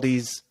all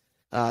these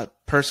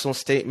personal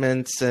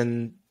statements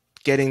and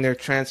getting their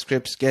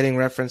transcripts, getting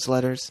reference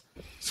letters.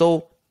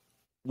 So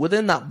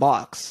within that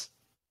box,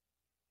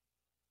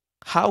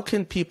 how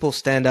can people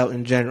stand out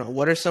in general?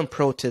 What are some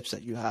pro tips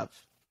that you have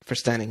for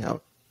standing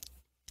out?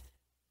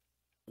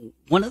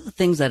 One of the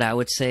things that I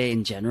would say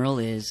in general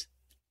is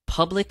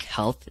public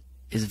health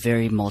is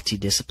very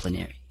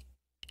multidisciplinary.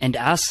 And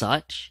as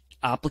such,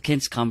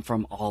 applicants come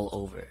from all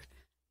over.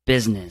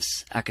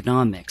 Business,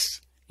 economics,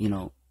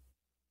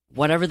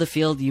 whatever the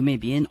field you may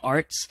be in,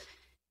 arts,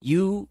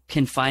 you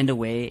can find a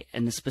way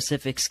and a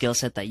specific skill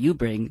set that you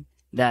bring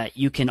that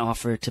you can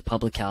offer to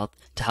public health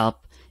to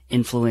help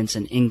influence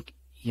and,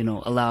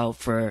 allow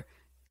for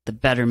the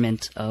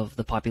betterment of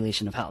the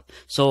population of health.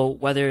 So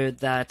whether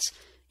that's,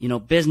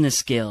 business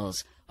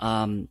skills,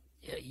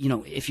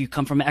 if you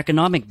come from an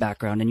economic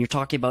background and you're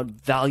talking about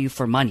value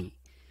for money,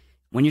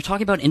 when you're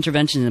talking about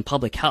interventions in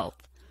public health,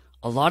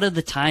 a lot of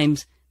the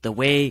times the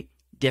way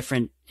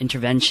different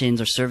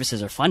interventions or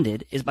services are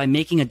funded is by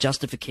making a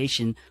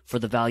justification for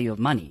the value of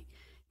money.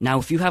 Now,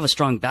 if you have a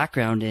strong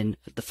background in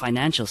the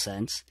financial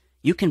sense,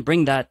 you can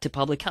bring that to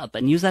public health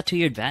and use that to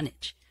your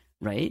advantage,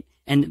 right?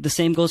 And the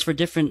same goes for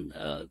different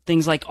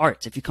things like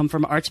arts. If you come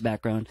from an arts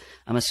background,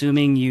 I'm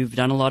assuming you've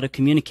done a lot of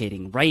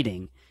communicating,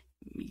 writing.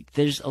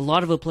 There's a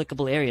lot of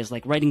applicable areas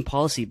like writing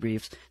policy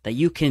briefs that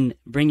you can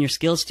bring your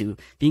skills to,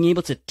 being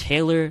able to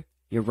tailor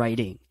your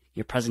writing,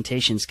 your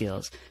presentation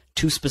skills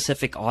to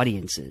specific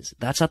audiences.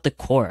 That's at the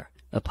core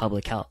of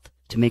public health,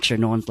 to make sure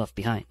no one's left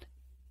behind.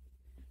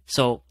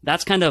 So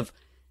that's kind of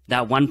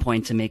that one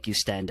point to make you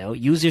stand out.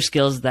 Use your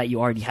skills that you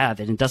already have,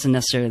 and it doesn't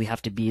necessarily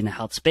have to be in a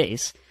health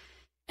space.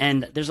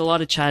 And there's a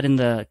lot of chat in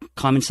the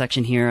comment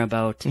section here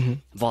about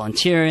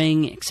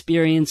volunteering,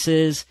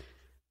 experiences.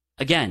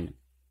 Again,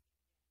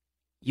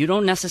 you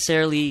don't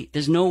necessarily,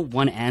 there's no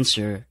one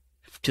answer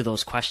to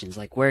those questions.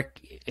 Like, where,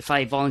 if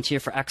I volunteer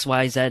for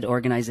XYZ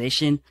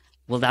organization,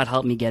 will that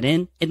help me get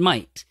in? It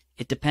might.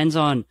 It depends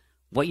on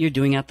what you're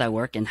doing at that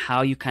work and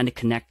how you kind of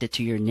connect it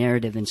to your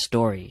narrative and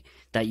story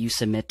that you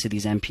submit to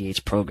these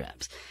MPH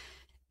programs.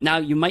 Now,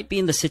 you might be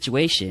in the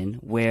situation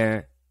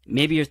where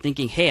maybe you're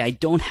thinking, hey, I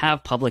don't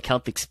have public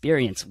health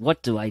experience.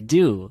 What do I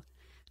do?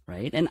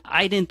 Right? And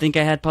I didn't think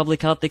I had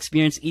public health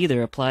experience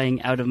either,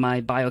 applying out of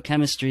my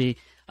biochemistry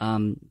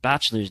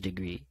bachelor's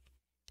degree.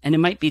 And it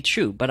might be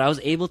true, but I was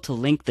able to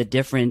link the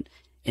different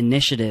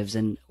initiatives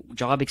and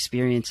job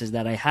experiences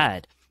that I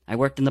had. I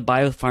worked in the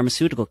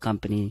biopharmaceutical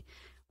company.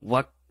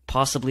 What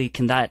possibly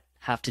can that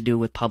have to do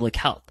with public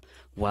health?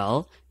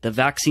 Well, the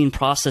vaccine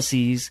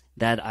processes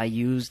that I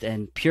used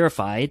and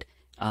purified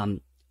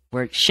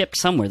were shipped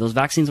somewhere. Those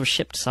vaccines were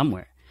shipped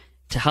somewhere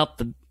to help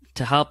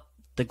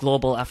the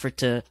global effort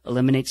to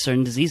eliminate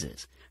certain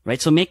diseases,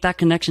 right? So make that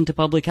connection to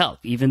public health,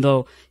 even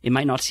though it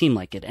might not seem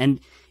like it. And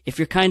if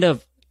you're kind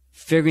of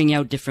figuring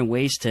out different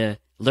ways to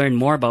learn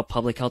more about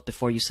public health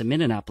before you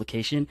submit an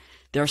application,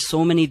 there are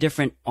so many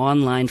different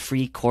online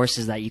free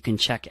courses that you can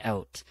check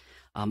out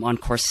on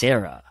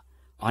Coursera,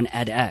 on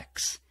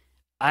edX.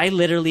 I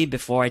literally,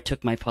 before I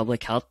took my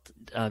public health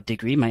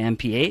degree, my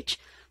MPH,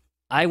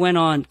 I went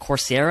on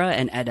Coursera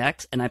and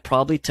edX, and I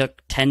probably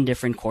took 10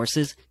 different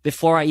courses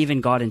before I even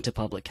got into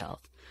public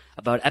health,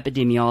 about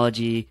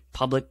epidemiology,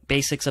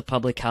 basics of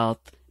public health,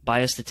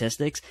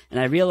 biostatistics. And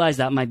I realized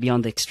that might be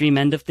on the extreme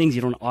end of things.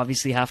 You don't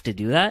obviously have to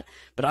do that.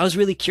 But I was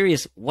really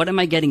curious, what am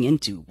I getting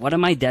into? What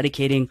am I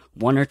dedicating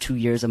 1 or 2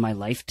 years of my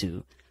life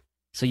to?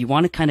 So you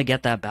want to kind of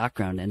get that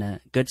background and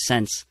a good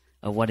sense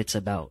of what it's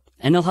about.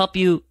 And it'll help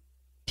you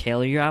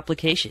tailor your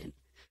application.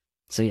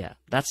 So yeah,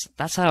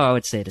 that's how I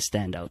would say to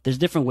stand out. There's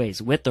different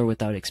ways, with or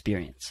without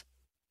experience.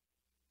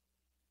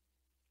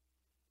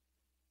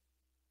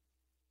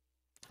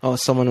 Oh,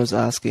 someone was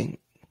asking,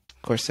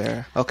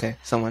 Coursera. Okay,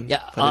 someone Yeah,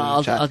 put it in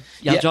the chat.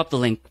 I'll drop the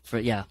link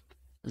for,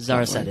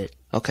 Zara said it.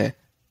 Okay,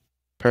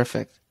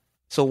 perfect.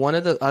 So one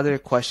of the other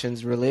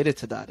questions related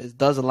to that is,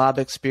 does a lab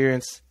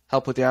experience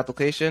help with your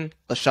application?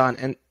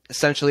 LaShawn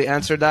essentially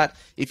answered that.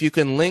 If you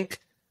can link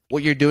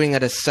what you're doing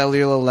at a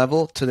cellular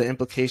level to the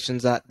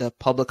implications at the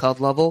public health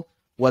level,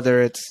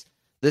 whether it's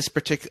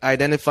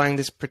identifying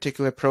this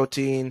particular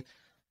protein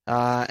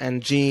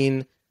and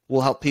gene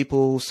will help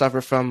people who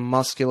suffer from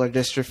muscular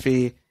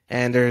dystrophy,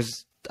 and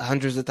there's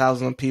hundreds of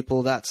thousands of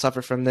people that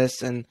suffer from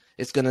this, and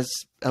it's going to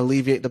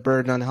alleviate the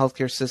burden on the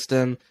healthcare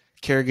system,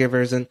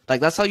 caregivers, and like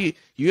that's how you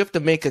have to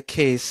make a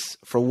case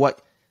for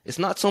what. It's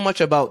not so much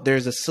about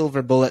there's a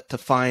silver bullet to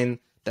find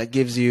that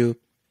gives you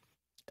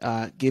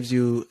an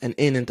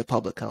in into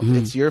public health. Mm-hmm.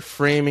 It's your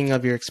framing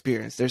of your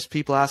experience. There's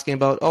people asking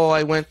about,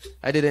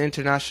 I did an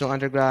international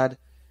undergrad,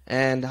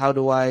 and how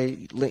do I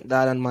link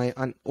that on my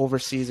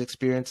overseas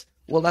experience?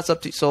 Well, that's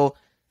up to you. So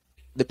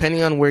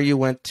depending on where you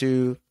went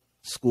to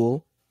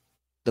school,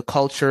 the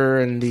culture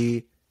and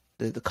the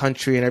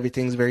country and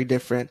everything's very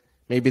different.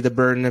 Maybe the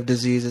burden of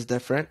disease is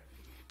different.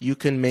 You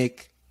can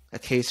make a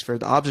case for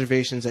the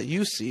observations that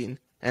you've seen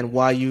and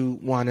why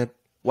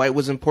it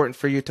was important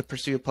for you to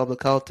pursue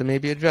public health to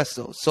maybe address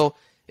those. So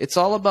it's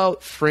all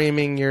about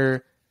framing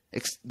the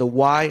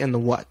why and the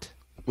what,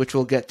 which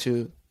we'll get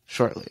to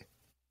shortly.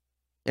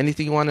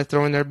 Anything you want to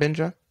throw in there,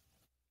 Bindra?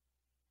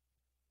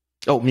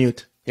 Oh,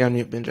 mute. You're on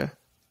mute, Bindra.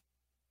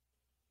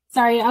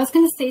 Sorry, I was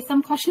going to say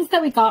some questions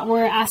that we got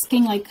were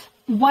asking, like,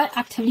 what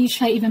activities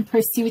should I even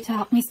pursue to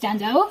help me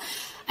stand out?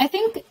 I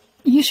think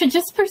you should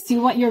just pursue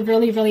what you're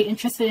really, really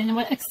interested in and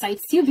what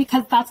excites you,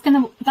 because that's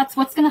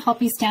what's gonna help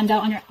you stand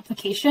out on your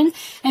application.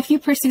 If you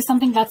pursue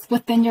something that's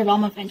within your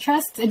realm of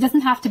interest, it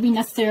doesn't have to be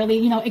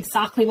necessarily,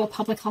 exactly what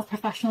public health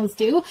professionals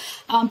do,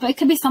 but it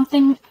could be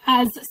something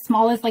as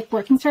small as like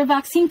working for a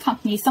vaccine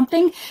company,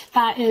 something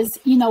that is,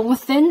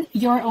 within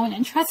your own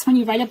interests. When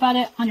you write about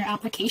it on your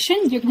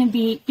application, you're gonna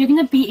be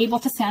able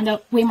to stand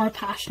out way more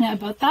passionate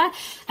about that,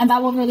 and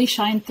that will really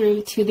shine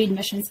through to the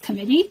admissions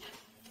committee.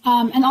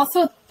 And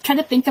also try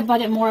to think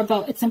about it more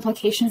about its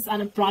implications at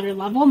a broader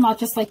level, not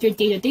just like your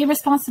day-to-day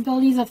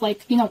responsibilities of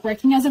like,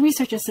 working as a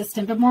research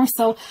assistant, but more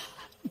so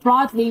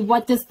broadly,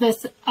 what does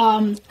this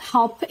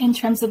help in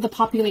terms of the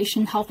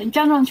population health in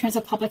general, in terms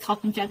of public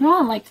health in general,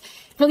 and like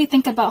really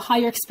think about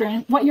how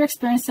what your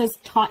experiences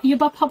taught you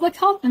about public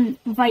health and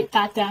write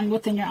that down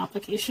within your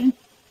application.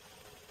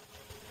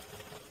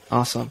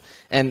 Awesome.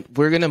 And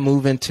we're going to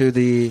move into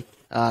the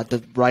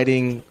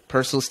writing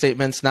personal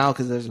statements now,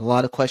 because there's a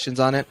lot of questions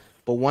on it.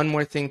 But one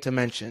more thing to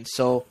mention.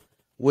 So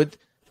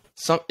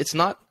it's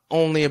not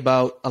only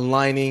about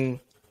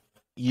aligning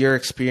your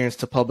experience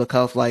to public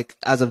health, like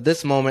as of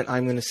this moment,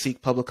 I'm going to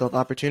seek public health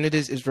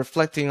opportunities, is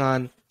reflecting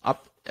on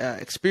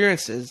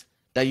experiences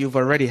that you've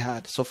already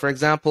had. So for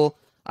example,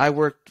 I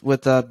worked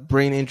with a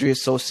brain injury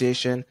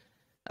association.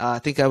 I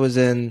think I was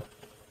in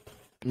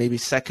maybe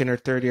second or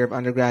third year of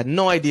undergrad.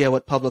 No idea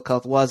what public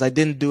health was. I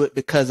didn't do it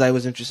because I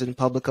was interested in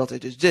public health. I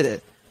just did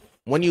it.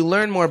 When you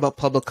learn more about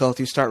public health,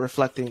 you start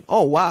reflecting,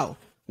 oh, wow,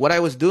 what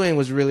I was doing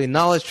was really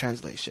knowledge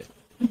translation.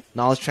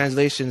 Knowledge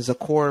translation is a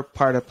core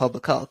part of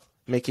public health,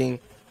 making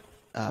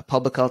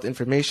public health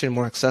information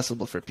more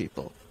accessible for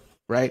people,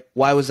 right?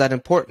 Why was that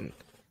important?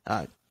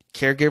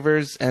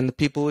 Caregivers and the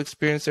people who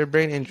experience their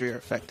brain injury are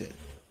affected.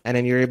 And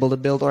then you're able to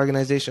build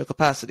organizational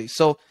capacity.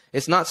 So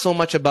it's not so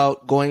much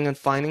about going and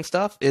finding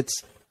stuff.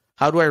 It's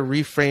how do I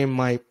reframe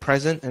my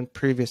present and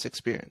previous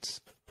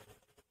experience?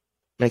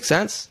 Make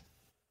sense?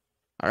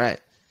 All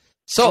right.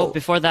 So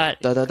before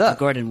that,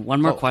 Gordon,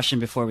 one more question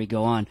before we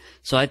go on.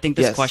 So I think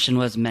this question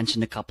was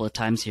mentioned a couple of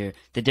times here.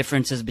 The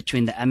differences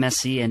between the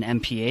MSc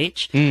and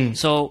MPH.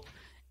 So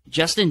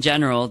just in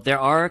general, there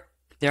are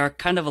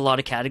kind of a lot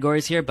of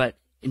categories here, but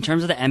in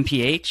terms of the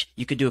MPH,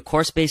 you could do a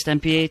course-based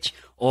MPH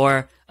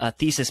or a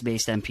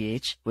thesis-based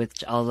MPH,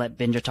 which I'll let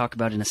Binder talk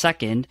about in a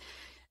second.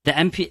 The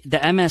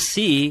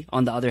MSc,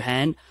 on the other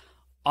hand,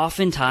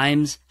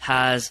 oftentimes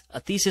has a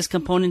thesis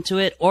component to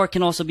it, or it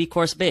can also be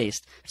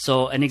course-based.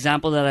 So an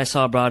example that I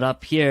saw brought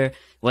up here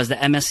was the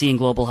MSc in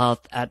Global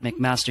Health at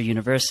McMaster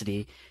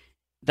University.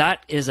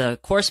 That is a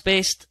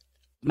course-based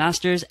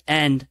master's,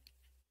 and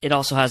it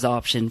also has the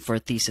option for a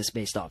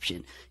thesis-based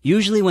option.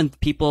 Usually when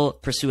people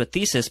pursue a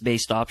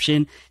thesis-based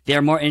option, they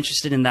are more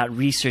interested in that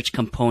research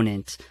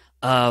component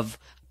of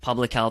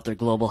public health or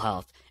global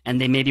health, and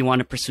they maybe want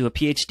to pursue a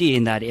PhD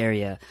in that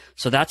area.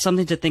 So that's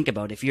something to think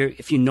about. If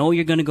you know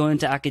you're going to go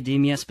into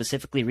academia,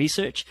 specifically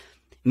research,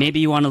 maybe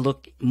you want to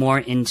look more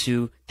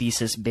into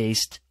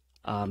thesis-based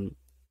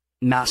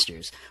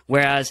masters.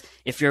 Whereas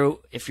if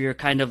you're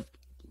kind of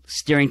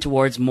steering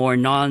towards more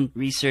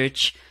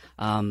non-research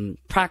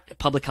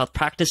public health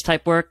practice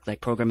type work, like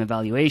program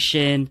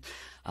evaluation,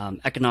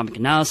 economic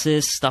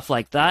analysis, stuff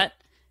like that,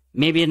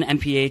 maybe an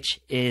MPH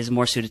is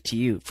more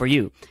suited for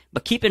you.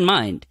 But keep in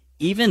mind,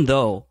 even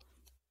though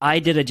I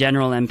did a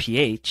general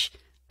MPH,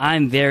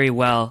 I'm very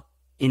well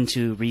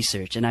into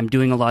research, and I'm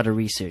doing a lot of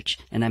research,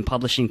 and I'm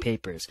publishing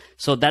papers.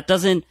 So that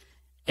doesn't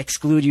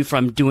exclude you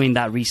from doing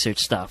that research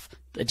stuff.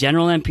 The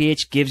general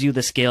MPH gives you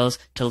the skills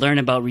to learn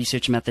about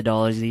research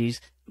methodologies,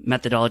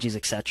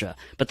 etc.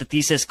 But the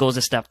thesis goes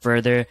a step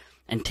further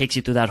and takes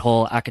you through that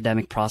whole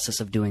academic process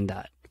of doing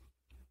that.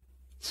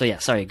 So yeah,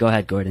 sorry, go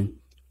ahead, Gordon.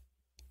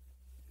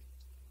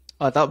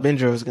 Oh, I thought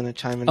Bindra was going to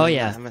chime in. Oh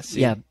yeah, MSc.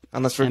 yeah.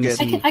 Unless we're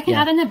MSc. good. I can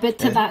add in a bit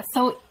to that.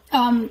 So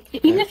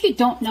even if you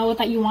don't know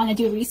that you want to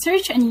do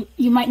research and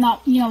you might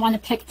not want to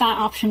pick that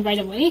option right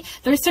away,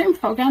 there are certain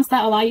programs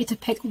that allow you to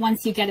pick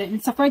once you get it.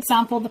 And so, for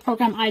example, the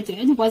program I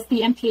did was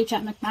the MPH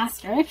at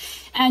McMaster.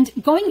 And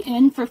going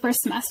in for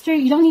first semester,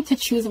 you don't need to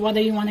choose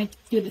whether you want to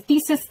do the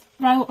thesis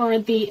route or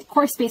the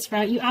course-based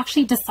route. You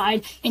actually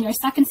decide in your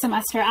second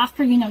semester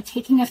after,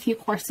 taking a few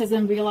courses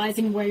and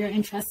realizing where your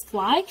interests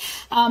lie.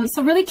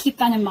 So really keep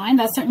that in mind,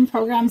 that certain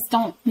programs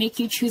don't make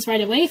you choose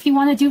right away if you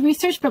want to do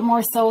research, but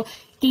more so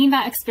gain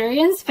that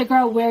experience, figure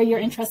out where your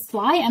interests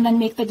lie, and then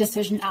make the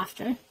decision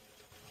after.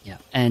 Yeah,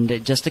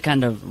 and just to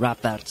kind of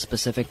wrap that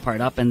specific part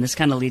up, and this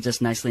kind of leads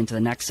us nicely into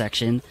the next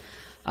section,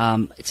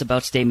 it's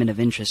about statement of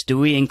interest. Do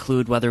we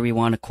include whether we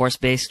want a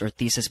course-based or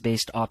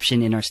thesis-based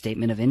option in our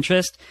statement of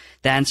interest?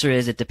 The answer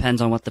is it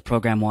depends on what the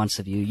program wants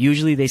of you.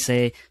 Usually they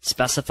say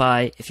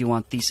specify if you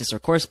want thesis or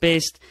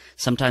course-based.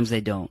 Sometimes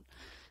they don't.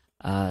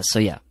 So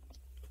yeah.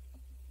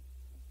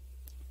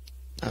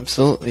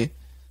 Absolutely.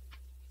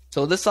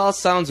 So this all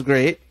sounds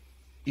great.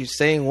 You're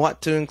saying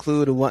what to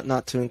include and what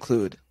not to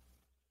include.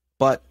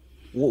 But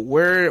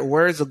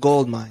where's the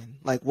gold mine?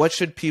 Like, what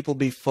should people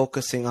be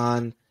focusing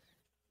on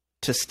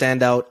to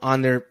stand out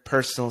on their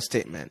personal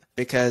statement?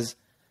 Because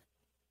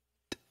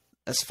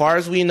as far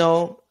as we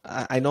know,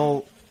 I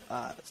know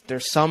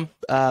there's some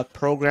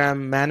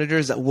program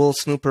managers that will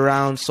snoop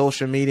around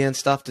social media and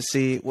stuff to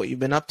see what you've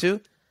been up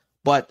to,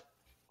 but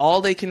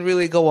all they can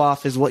really go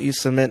off is what you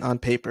submit on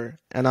paper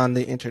and on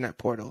the internet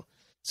portal.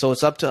 So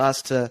it's up to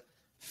us to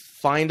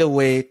find a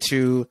way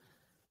to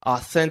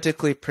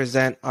authentically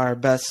present our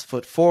best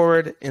foot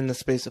forward in the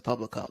space of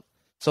public health.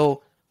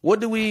 So what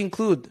do we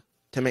include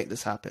to make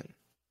this happen?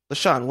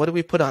 LaShawn, what do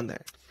we put on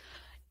there?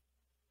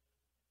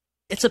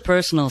 It's a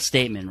personal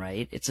statement,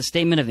 right? It's a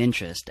statement of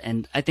interest.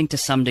 And I think to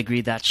some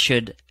degree that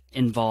should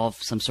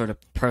involve some sort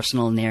of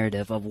personal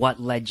narrative of what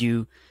led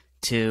you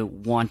to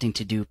wanting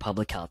to do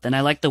public health. And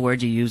I like the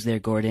word you use there,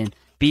 Gordon,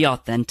 be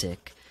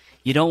authentic.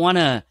 You don't want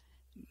to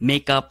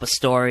make up a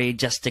story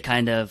just to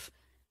kind of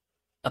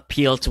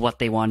appeal to what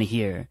they want to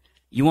hear.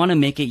 You want to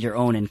make it your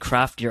own and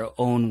craft your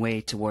own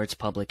way towards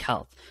public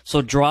health.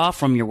 So draw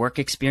from your work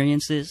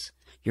experiences,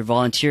 your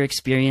volunteer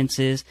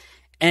experiences,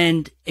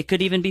 and it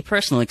could even be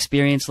personal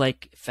experience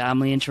like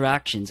family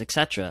interactions,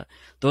 etc.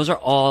 Those are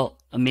all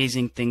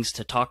amazing things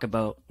to talk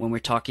about when we're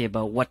talking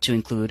about what to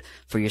include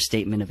for your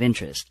statement of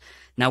interest.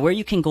 Now, where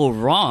you can go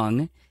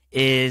wrong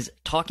is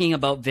talking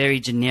about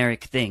very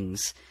generic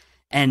things.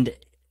 And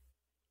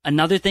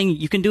another thing,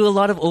 you can do a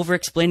lot of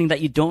over-explaining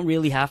that you don't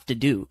really have to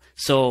do.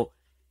 So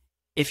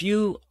if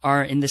you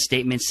are in the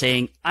statement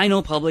saying, I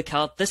know public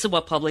health, this is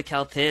what public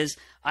health is,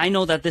 I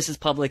know that this is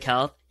public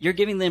health, you're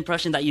giving the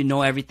impression that you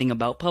know everything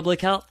about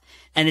public health.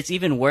 And it's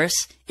even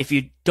worse if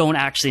you don't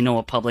actually know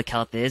what public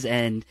health is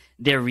and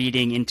they're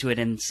reading into it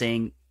and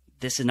saying,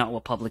 this is not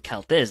what public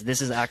health is.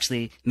 This is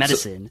actually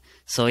medicine.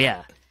 So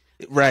yeah.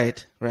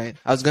 Right. I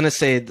was going to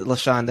say,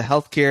 LaShawn, the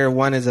healthcare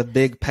one is a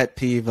big pet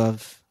peeve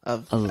of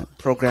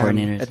program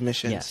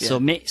admissions. Yeah.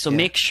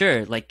 Make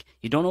sure, like,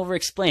 you don't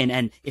over-explain.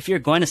 And if you're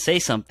going to say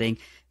something,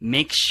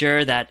 make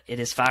sure that it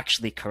is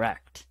factually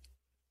correct.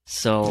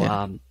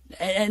 So,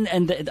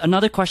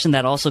 another question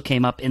that also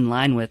came up in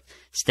line with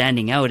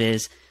standing out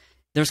is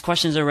there's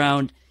questions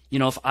around,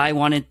 if I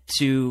wanted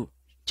to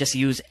just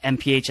use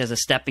MPH as a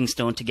stepping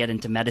stone to get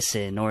into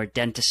medicine or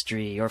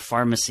dentistry or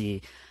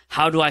pharmacy,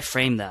 how do I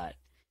frame that?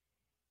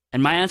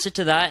 And my answer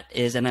to that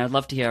is, and I'd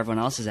love to hear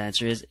everyone else's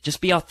answer, is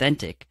just be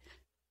authentic.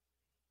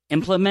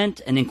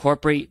 Implement and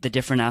incorporate the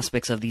different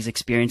aspects of these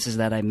experiences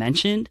that I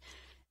mentioned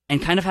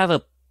and kind of have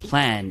a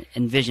plan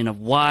and vision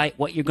of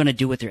what you're going to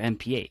do with your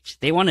MPH.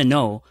 They want to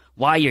know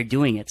why you're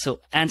doing it. So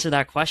answer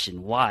that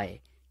question,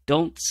 why?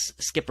 Don't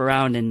skip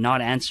around and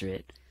not answer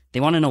it. They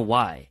want to know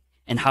why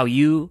and how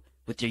you,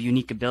 with your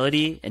unique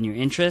ability and your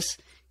interests,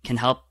 can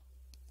help,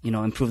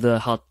 improve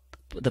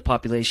the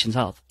population's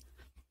health.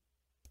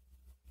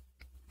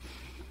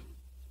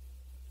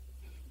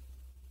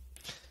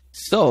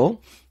 So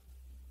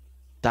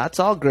that's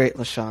all great,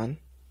 LaShawn,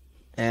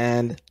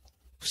 and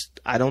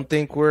I don't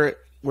think we're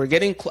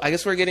getting. I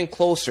guess we're getting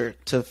closer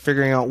to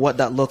figuring out what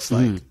that looks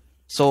like.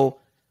 So,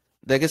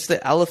 I guess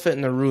the elephant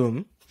in the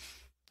room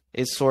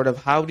is sort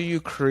of how do you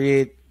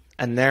create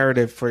a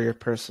narrative for your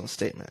personal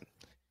statement?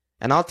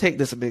 And I'll take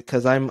this a bit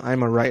because I'm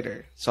a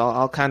writer, so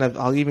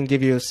I'll even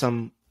give you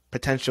some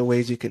potential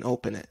ways you can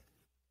open it,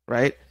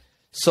 right?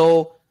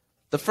 So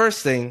the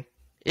first thing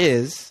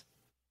is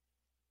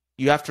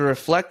you have to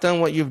reflect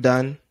on what you've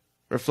done.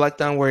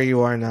 Reflect on where you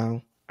are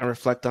now, and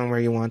reflect on where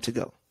you want to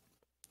go.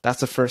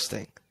 That's the first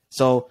thing.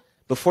 So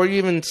before you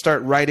even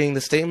start writing the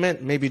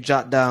statement, maybe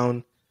jot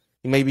down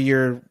maybe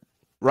your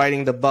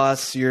riding the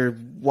bus, you're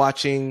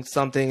watching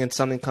something and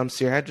something comes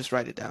to your head, just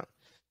write it down.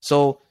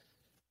 So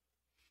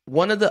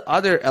one of the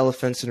other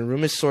elephants in the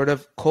room is sort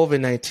of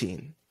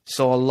COVID-19.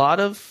 So a lot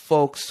of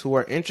folks who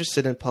are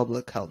interested in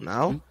public health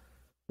now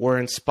were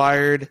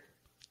inspired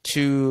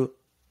to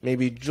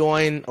maybe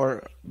join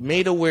or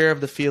made aware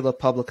of the field of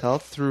public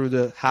health through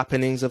the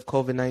happenings of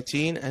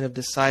COVID-19 and have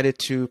decided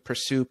to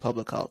pursue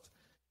public health.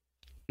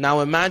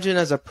 Now imagine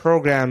as a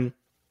program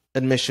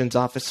admissions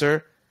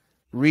officer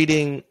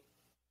reading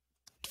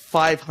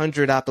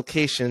 500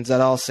 applications that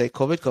all say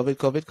COVID, COVID,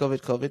 COVID,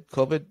 COVID, COVID,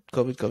 COVID,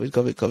 COVID, COVID,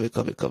 COVID, COVID,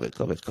 COVID, COVID,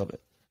 COVID, COVID,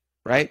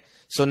 right?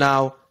 So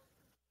now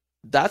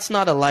that's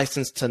not a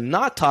license to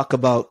not talk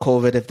about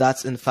COVID if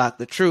that's in fact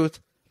the truth,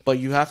 but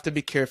you have to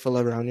be careful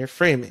around your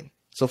framing.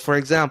 So for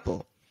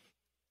example,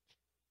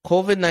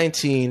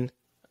 COVID-19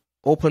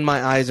 opened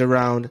my eyes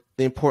around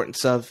the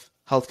importance of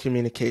health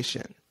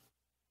communication,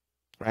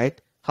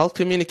 right? Health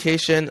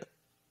communication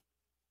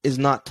is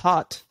not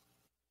taught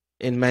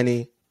in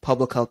many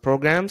public health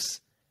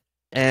programs,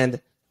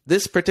 and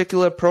this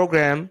particular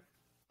program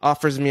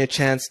offers me a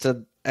chance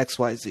to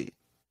XYZ.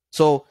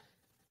 So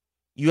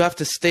you have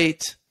to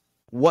state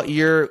what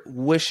you're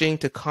wishing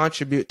to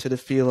contribute to the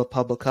field of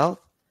public health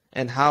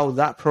and how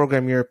that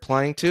program you're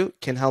applying to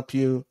can help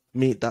you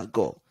meet that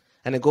goal.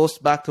 And it goes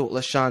back to what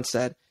LaShawn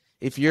said.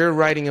 If you're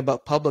writing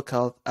about public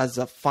health as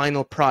a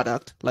final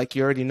product, like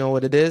you already know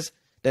what it is,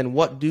 then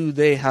what do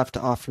they have to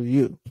offer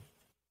you?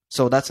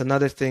 So that's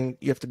another thing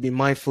you have to be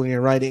mindful in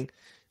your writing.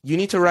 You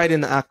need to write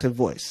in the active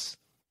voice.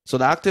 So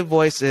the active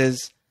voice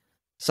is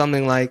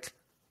something like,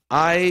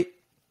 I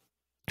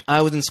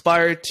was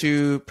inspired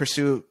to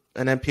pursue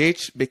an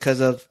MPH because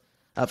of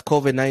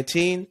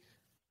COVID-19,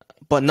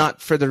 but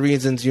not for the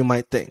reasons you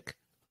might think.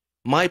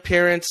 My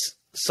parents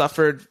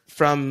suffered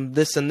from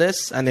this and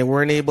this, and they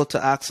weren't able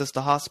to access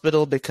the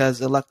hospital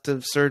because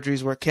elective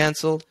surgeries were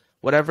canceled,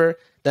 whatever.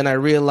 Then I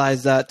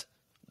realized that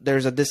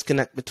there's a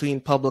disconnect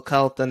between public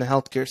health and the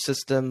healthcare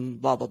system,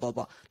 blah, blah, blah,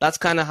 blah. That's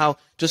kind of how,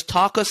 just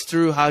talk us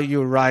through how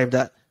you arrived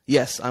at,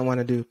 yes, I want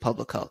to do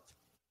public health.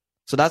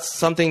 So that's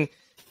something,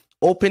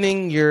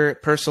 opening your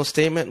personal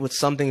statement with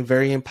something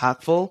very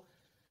impactful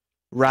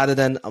rather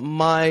than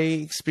my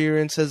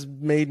experience has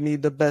made me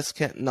the best.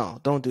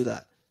 No, don't do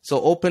that.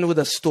 So open with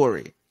a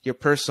story, your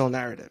personal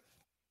narrative.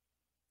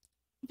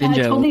 Yeah, I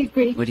totally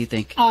agree. What do you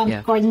think?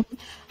 Gordon,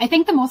 I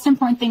think the most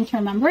important thing to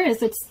remember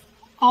is it's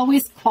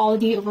always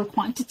quality over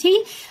quantity.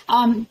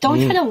 Don't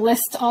try to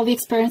list all the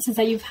experiences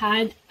that you've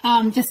had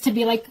just to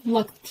be like,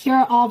 look, here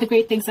are all the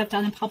great things I've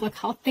done in public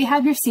health. They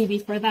have your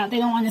CV for that. They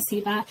don't want to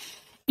see that.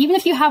 Even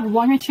if you have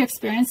one or two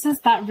experiences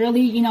that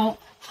really,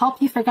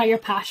 help you figure out your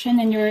passion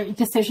and your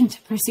decision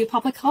to pursue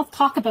public health,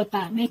 talk about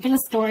that. Make it a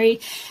story.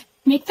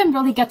 Make them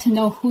really get to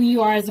know who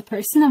you are as a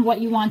person and what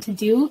you want to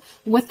do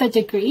with the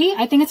degree.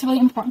 I think it's really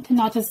important to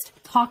not just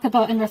talk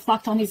about and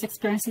reflect on these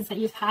experiences that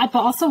you've had, but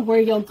also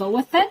where you'll go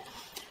with it.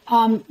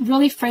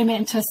 Really frame it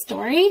into a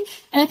story.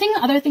 And I think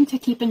the other thing to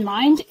keep in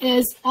mind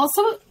is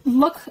also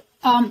look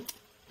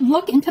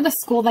into the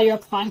school that you're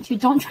applying to.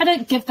 Don't try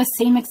to give the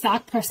same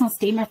exact personal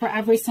statement for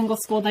every single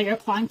school that you're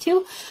applying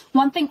to.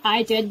 One thing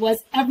I did was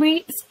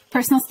every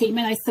personal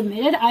statement I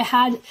submitted, I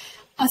had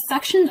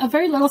a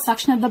very little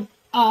section of the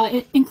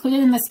included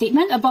in the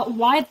statement about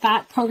why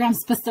that program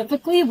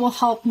specifically will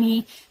help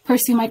me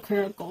pursue my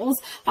career goals.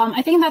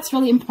 I think that's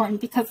really important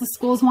because the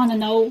schools want to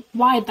know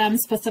why them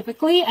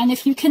specifically. And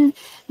if you can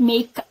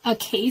make a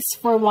case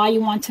for why you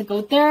want to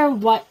go there,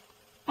 what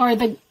are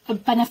the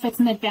benefits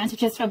and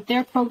advantages of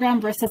their program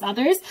versus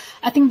others,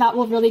 I think that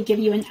will really give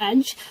you an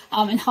edge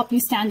and help you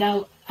stand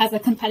out as a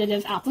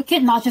competitive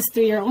applicant, not just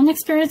through your own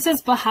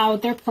experiences, but how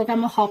their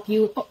program will help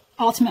you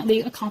ultimately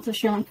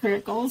accomplish your own career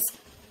goals.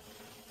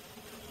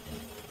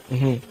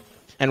 Mm-hmm.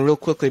 And real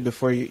quickly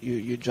before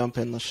you jump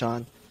in,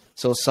 LaShawn,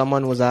 so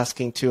someone was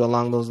asking too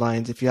along those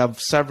lines, if you have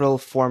several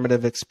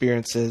formative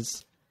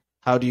experiences,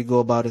 how do you go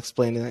about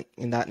explaining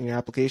that in your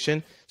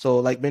application? So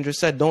like Bindra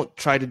said, don't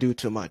try to do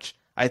too much.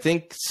 I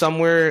think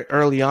somewhere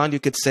early on you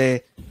could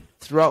say,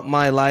 throughout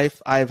my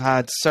life, I've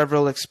had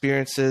several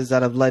experiences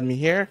that have led me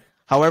here.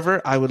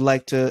 However, I would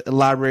like to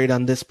elaborate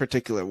on this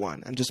particular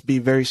one and just be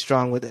very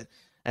strong with it.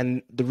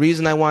 And the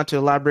reason I want to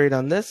elaborate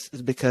on this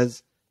is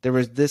because there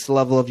was this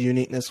level of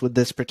uniqueness with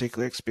this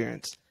particular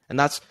experience.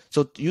 And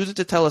so use it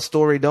to tell a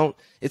story.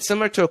 It's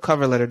similar to a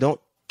cover letter.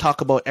 Don't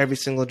talk about every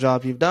single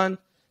job you've done.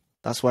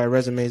 That's why a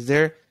resume is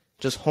there.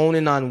 Just hone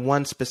in on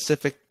one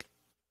specific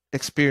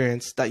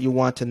experience that you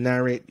want to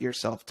narrate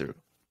yourself through.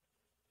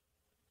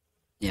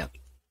 Yeah.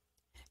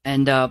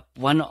 And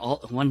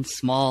one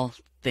small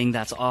thing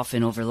that's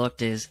often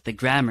overlooked is the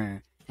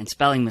grammar and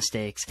spelling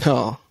mistakes.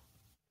 Oh.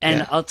 And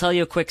yeah. I'll tell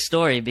you a quick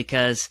story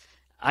because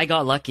I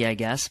got lucky, I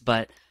guess,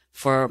 but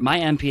for my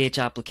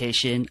MPH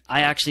application,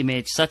 I actually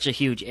made such a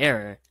huge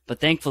error, but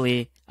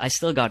thankfully I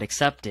still got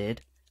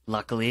accepted.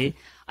 Luckily,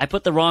 I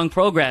put the wrong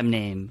program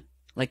name.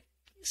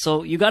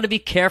 So you got to be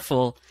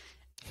careful.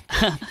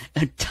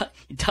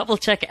 Double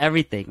check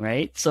everything,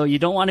 right? So you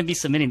don't want to be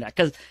submitting that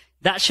because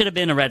that should have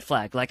been a red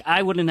flag.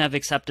 I wouldn't have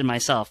accepted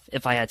myself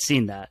if I had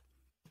seen that.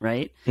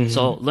 right?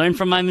 So learn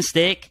from my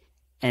mistake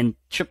and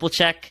triple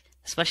check,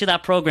 especially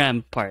that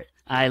program part.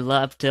 I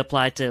love to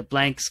apply to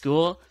blank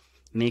school.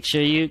 Make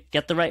sure you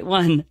get the right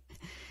one,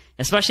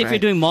 especially if you're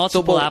doing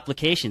multiple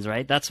applications,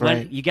 right? That's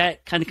when you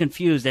get kind of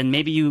confused, and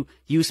maybe you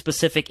use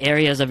specific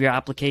areas of your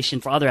application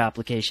for other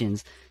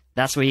applications.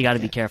 That's where you got to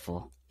be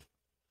careful.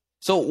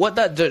 So what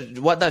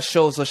that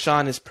shows,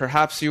 LaShawn, is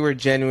perhaps you were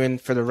genuine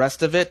for the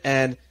rest of it,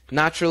 and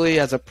naturally,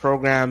 as a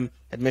program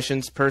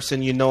admissions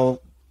person, you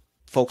know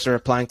folks are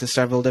applying to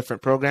several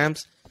different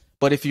programs.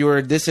 But if you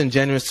were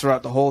disingenuous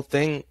throughout the whole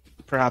thing,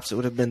 perhaps it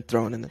would have been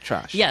thrown in the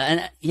trash.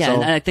 And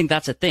I think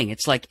that's a thing.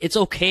 It's like, it's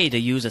okay to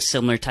use a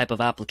similar type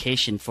of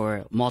application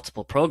for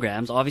multiple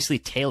programs. Obviously,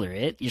 tailor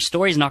it. Your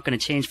story is not going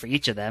to change for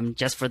each of them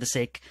just for the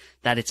sake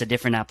that it's a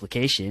different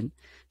application.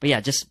 But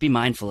yeah, just be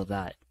mindful of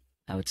that,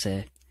 I would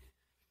say.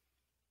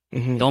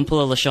 Don't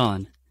pull a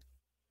LaShawn.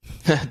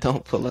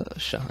 Don't pull a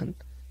LaShawn.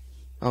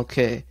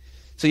 Okay.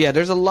 So yeah,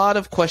 there's a lot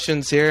of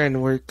questions here,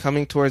 and we're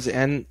coming towards the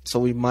end. So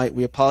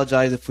we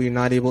apologize if we're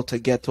not able to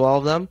get to all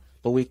of them.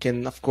 But we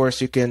can, of course,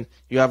 you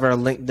have our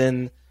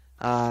LinkedIn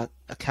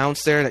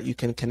accounts there that you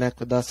can connect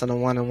with us on a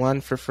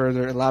one-on-one for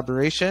further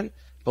elaboration.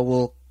 But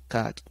we'll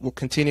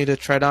continue to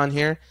tread on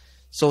here.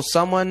 So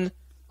someone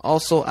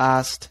also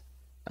asked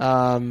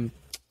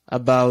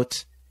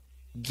about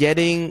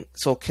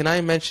so can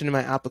I mention in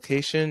my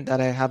application that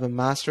I have a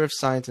Master of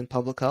Science in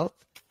Public Health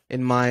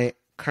in my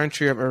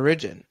country of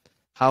origin?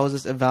 How is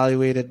this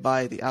evaluated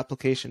by the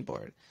application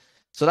board?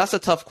 So that's a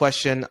tough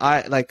question.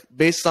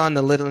 Based on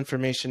the little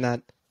information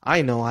that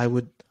I know, I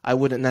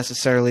wouldn't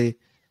necessarily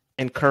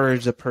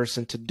encourage a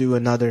person to do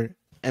another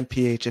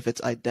MPH if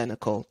it's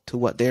identical to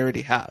what they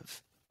already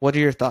have. What are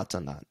your thoughts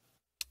on that?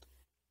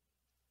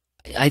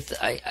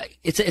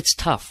 It's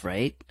tough,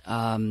 right?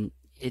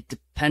 It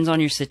depends on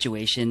your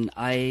situation.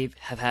 I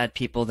have had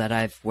people that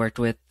I've worked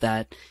with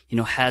that,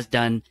 has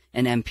done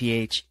an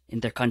MPH in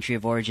their country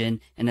of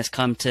origin and has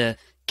come to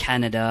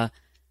Canada,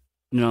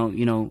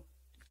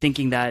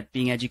 thinking that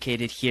being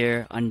educated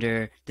here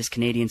under this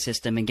Canadian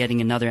system and getting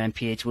another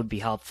MPH would be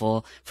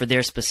helpful for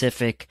their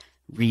specific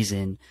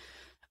reason.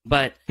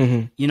 But,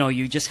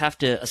 you just have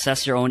to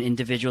assess your own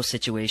individual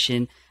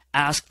situation,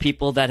 ask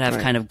people that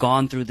have kind of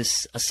gone through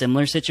a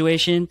similar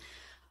situation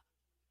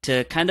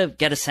to kind of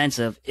get a sense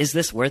of, is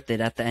this worth it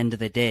at the end of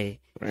the day?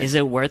 Right. Is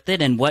it worth it?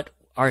 And what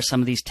are some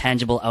of these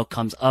tangible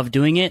outcomes of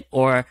doing it,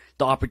 or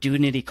the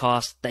opportunity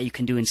cost that you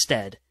can do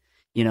instead?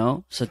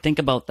 So think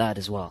about that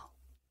as well.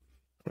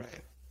 Right.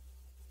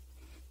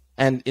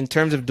 And in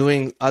terms of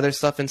doing other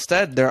stuff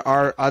instead, there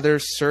are other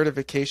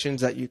certifications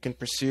that you can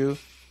pursue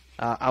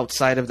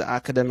outside of the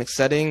academic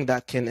setting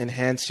that can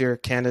enhance your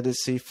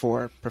candidacy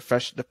for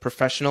the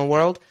professional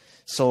world.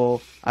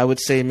 So I would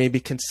say maybe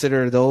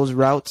consider those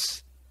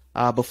routes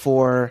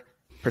before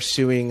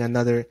pursuing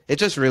another.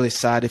 It's just really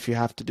sad if you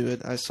have to do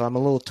it. So I'm a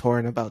little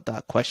torn about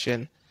that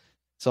question.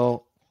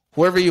 So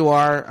whoever you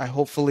are,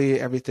 hopefully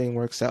everything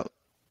works out.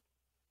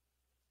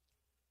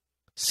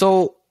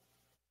 So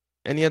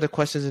any other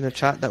questions in the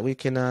chat that we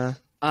can throw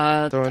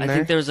in there? I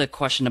think there was a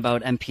question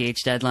about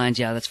MPH deadlines.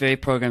 Yeah, that's very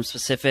program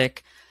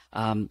specific.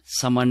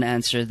 Someone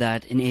answered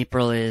that in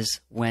April is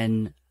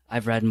when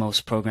I've read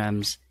most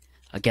programs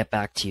get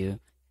back to you.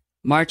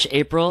 March,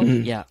 April,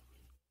 yeah.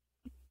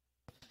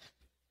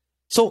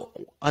 So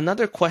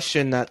another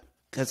question that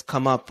has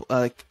come up,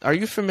 are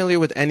you familiar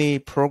with any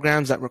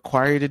programs that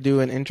require you to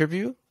do an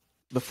interview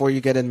before you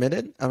get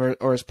admitted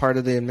or as part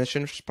of the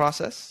admissions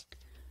process?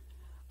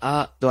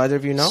 Do either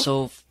of you know?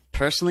 So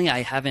personally,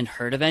 I haven't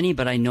heard of any,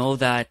 but I know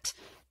that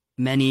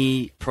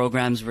many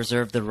programs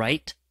reserve the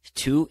right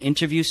to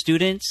interview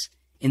students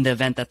in the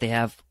event that they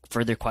have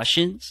further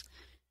questions.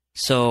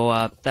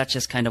 So that's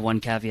just kind of one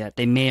caveat.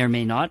 They may or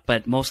may not,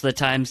 but most of the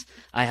times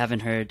I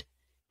haven't heard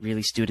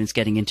really students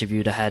getting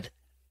interviewed ahead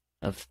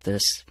of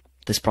this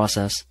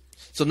process.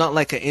 So not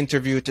like an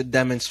interview to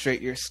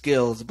demonstrate your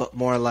skills, but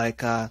more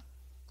like a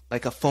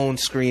phone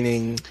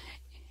screening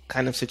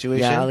kind of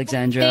situation. Yeah,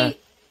 Alexandra.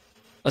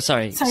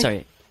 Sorry.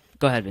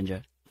 Go ahead,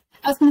 Vindra.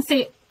 I was going to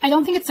say, I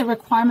don't think it's a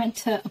requirement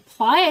to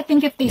apply. I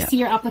think if they see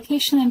your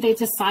application and they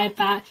decide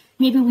that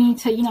maybe we need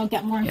to,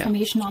 get more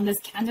information on this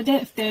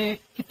candidate,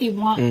 if they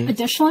want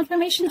additional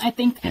information, I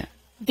think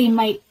they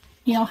might,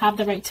 have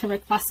the right to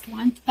request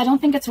one. I don't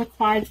think it's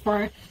required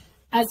for,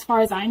 as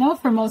far as I know,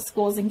 for most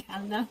schools in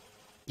Canada.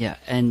 Yeah,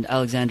 and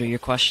Alexandra, your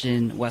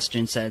question,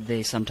 Western said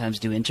they sometimes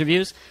do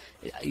interviews.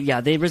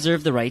 Yeah, they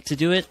reserve the right to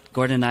do it.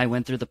 Gordon and I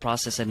went through the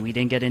process and we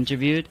didn't get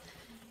interviewed.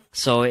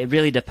 So it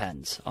really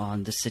depends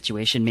on the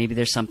situation. Maybe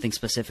there's something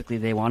specifically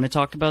they want to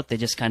talk about. They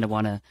just kind of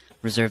want to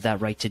reserve that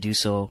right to do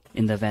so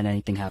in the event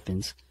anything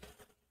happens.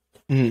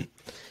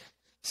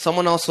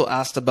 Someone also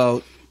asked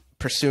about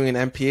pursuing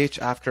an MPH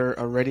after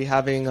already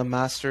having a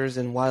master's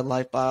in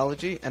wildlife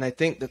biology. And I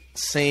think the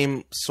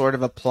same sort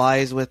of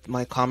applies with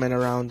my comment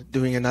around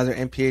doing another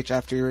MPH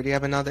after you already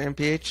have another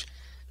MPH.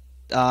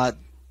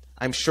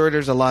 I'm sure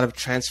there's a lot of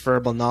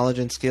transferable knowledge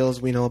and skills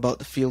we know about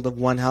the field of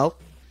One Health.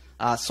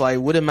 So I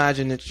would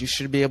imagine that you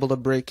should be able to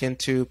break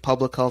into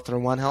public health or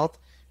One Health.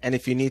 And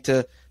if you need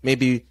to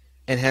maybe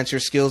enhance your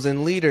skills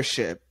in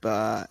leadership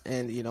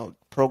and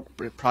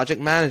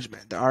project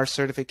management. There are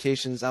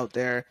certifications out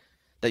there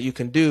that you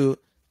can do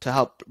to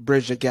help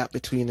bridge the gap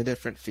between the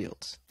different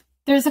fields.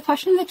 There's a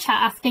question in the chat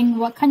asking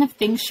what kind of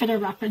things should our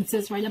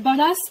references write about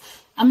us.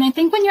 I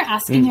think when you're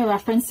asking your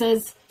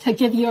references to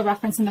give you a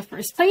reference in the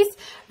first place,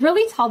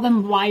 really tell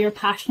them why you're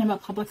passionate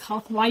about public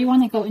health, why you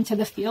want to go into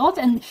the field,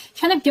 and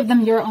kind of give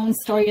them your own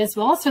story as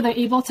well, so they're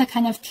able to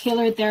kind of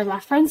tailor their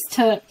reference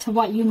to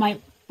what you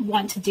might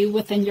want to do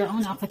within your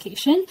own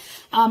application.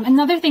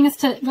 Another thing is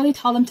to really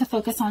tell them to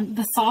focus on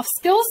the soft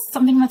skills,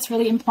 something that's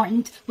really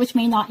important, which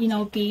may not,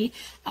 be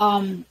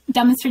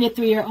demonstrated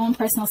through your own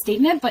personal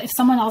statement, but if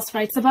someone else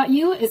writes about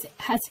you,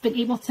 has been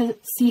able to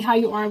see how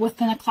you are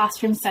within a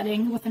classroom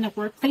setting, within a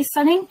workplace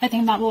setting, I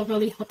think that will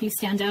really help you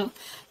stand out.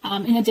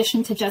 In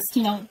addition to just,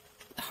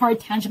 hard,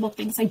 tangible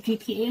things like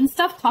GPA and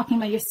stuff, talking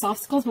about your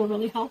soft skills will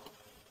really help.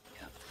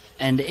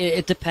 And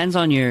it depends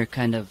on your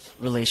kind of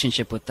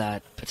relationship with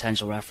that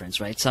potential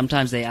reference, right?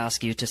 Sometimes they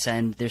ask you to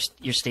send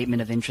your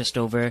statement of interest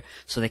over,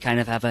 so they kind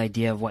of have an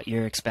idea of what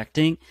you're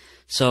expecting.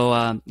 So,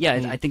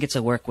 I think it's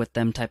a work with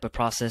them type of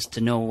process to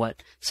know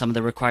what some of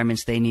the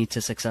requirements they need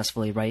to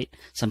successfully write.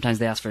 Sometimes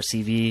they ask for a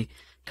CV,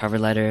 cover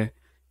letter.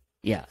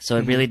 Yeah, so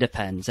it really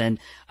depends. And,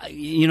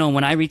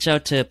 when I reach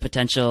out to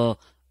potential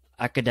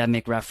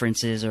academic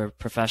references or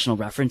professional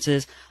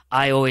references,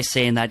 I always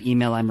say in that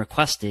email I'm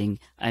requesting,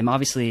 I'm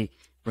obviously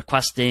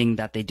requesting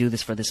that they do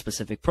this for this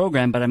specific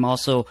program, but I'm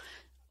also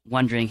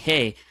wondering,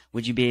 hey,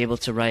 would you be able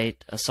to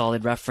write a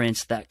solid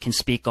reference that can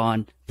speak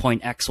on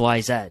point X,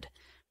 Y, Z,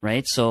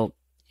 right? So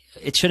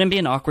it shouldn't be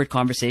an awkward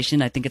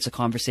conversation. I think it's a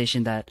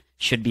conversation that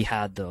should be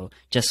had, though,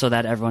 just so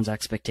that everyone's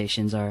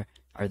expectations are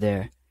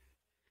there.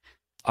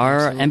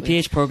 Are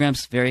MPH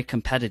programs very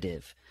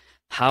competitive?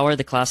 How are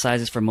the class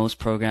sizes for most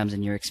programs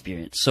in your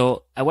experience?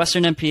 So at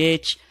Western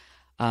MPH,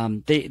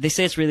 they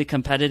say it's really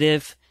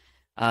competitive.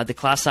 The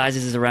class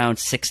sizes is around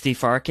 60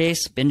 for our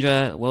case.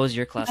 Bindra, what was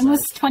your class size? It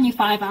was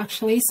 25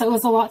 actually, so it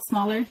was a lot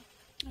smaller.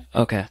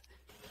 Okay.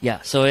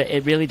 Yeah, so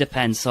it really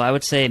depends. So I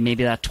would say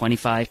maybe that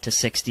 25 to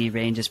 60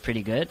 range is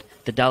pretty good.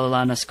 The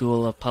Dalalana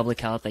School of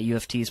Public Health at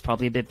UFT is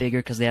probably a bit bigger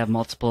because they have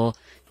multiple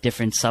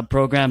different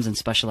sub-programs and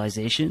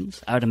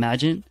specializations, I would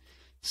imagine.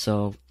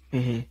 So...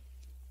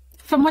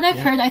 From what I've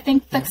heard, I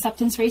think the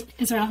acceptance rate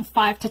is around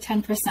 5 to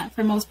 10%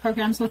 for most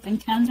programs within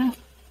Canada.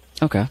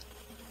 Okay.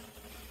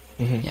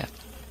 Yeah.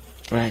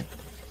 Right.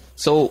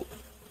 So,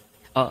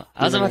 I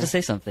was about to say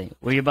something.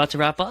 Were you about to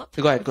wrap up?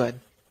 Go ahead.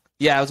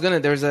 Yeah, I was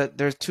gonna.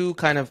 There's two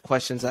kind of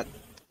questions that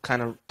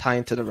kind of tie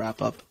into the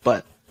wrap up,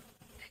 but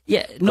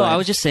yeah, no, I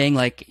was just saying,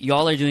 like,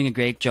 y'all are doing a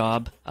great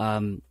job.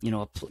 Coming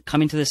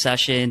to the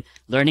session,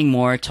 learning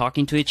more,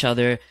 talking to each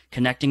other,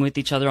 connecting with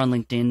each other on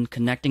LinkedIn,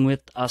 connecting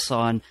with us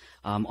on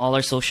all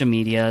our social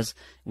medias.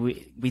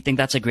 We think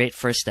that's a great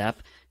first step.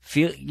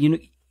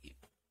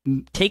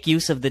 Take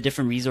use of the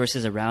different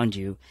resources around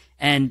you.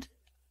 And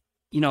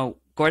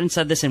Gordon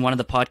said this in one of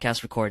the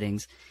podcast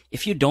recordings.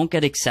 If you don't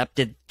get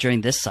accepted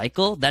during this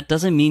cycle, that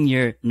doesn't mean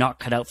you're not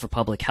cut out for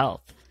public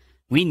health.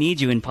 We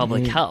need you in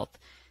public health.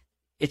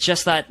 It's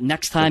just that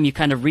next time you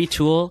kind of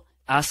retool,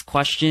 ask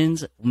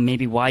questions,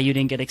 maybe why you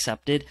didn't get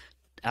accepted,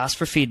 ask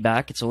for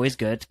feedback. It's always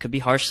good. It could be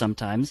harsh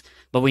sometimes,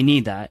 but we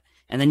need that.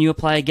 And then you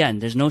apply again.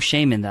 There's no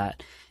shame in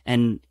that.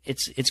 And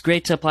it's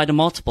great to apply to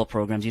multiple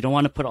programs. You don't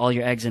want to put all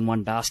your eggs in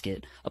one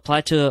basket.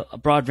 Apply to a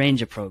broad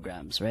range of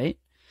programs, right?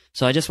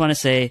 So I just want to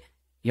say,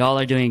 y'all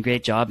are doing a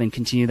great job and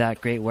continue that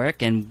great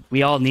work. And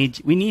we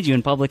need you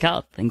in public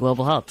health and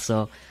global health.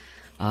 So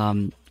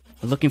we're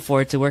looking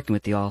forward to working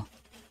with you all.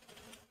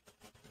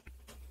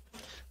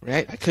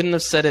 Right. I couldn't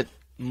have said it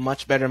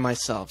much better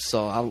myself.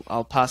 So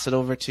I'll pass it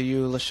over to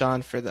you,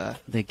 LaShawn, for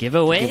the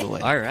giveaway.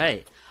 All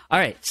right.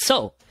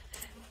 So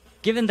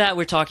given that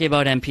we're talking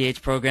about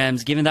MPH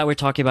programs, given that we're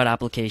talking about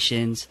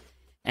applications,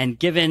 and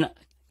given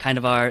kind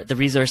of the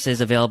resources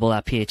available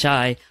at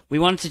PHI, we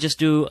wanted to just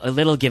do a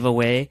little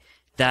giveaway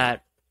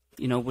that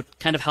would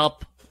kind of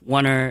help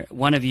one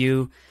of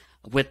you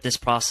with this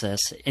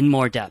process in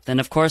more depth. And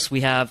of course,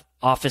 we have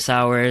office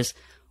hours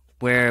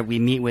where we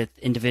meet with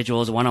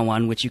individuals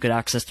one-on-one, which you could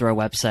access through our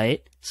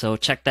website. So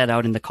check that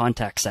out in the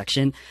contact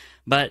section.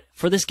 But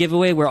for this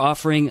giveaway, we're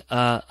offering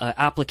a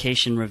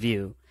application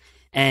review.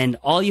 And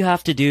all you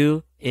have to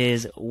do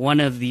is one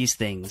of these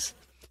things.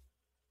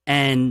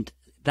 And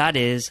that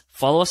is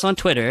follow us on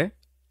Twitter.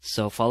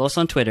 So follow us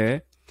on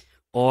Twitter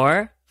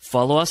or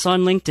follow us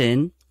on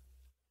LinkedIn.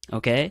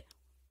 Okay.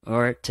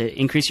 Or to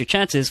increase your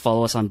chances,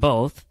 follow us on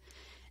both.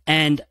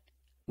 And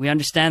we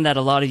understand that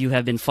a lot of you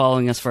have been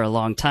following us for a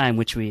long time,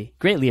 which we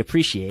greatly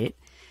appreciate.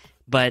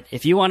 But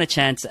if you want a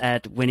chance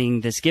at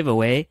winning this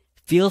giveaway,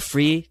 feel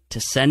free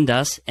to send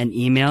us an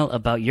email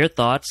about your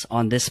thoughts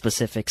on this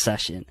specific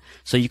session.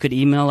 So you could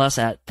email us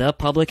at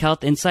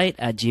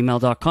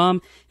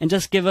thepublichealthinsight@gmail.com and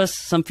just give us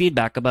some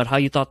feedback about how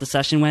you thought the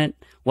session went,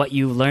 what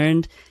you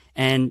learned,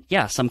 and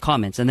some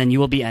comments. And then you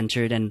will be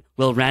entered, and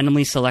we'll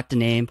randomly select a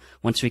name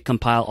once we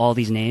compile all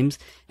these names.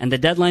 And the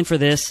deadline for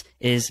this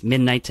is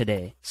midnight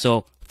today.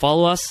 So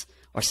follow us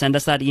or send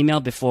us that email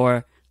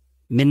before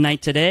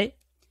midnight today,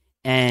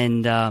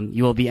 and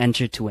you will be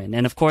entered to win.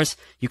 And of course,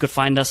 you could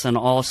find us on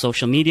all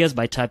social medias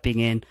by typing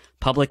in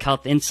Public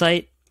Health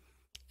Insight,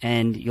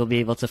 and you'll be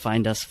able to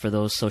find us for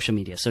those social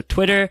media. So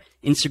Twitter,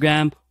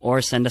 Instagram,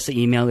 or send us an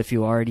email if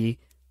you already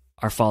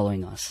are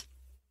following us.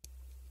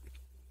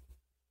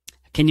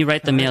 Can you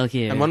write the mail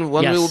here? And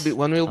when Yes,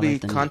 we'll be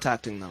them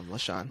contacting them,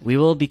 LaShawn? We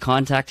will be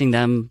contacting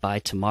them by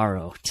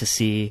tomorrow to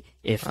see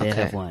if they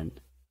have won.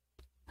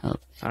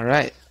 All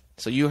right.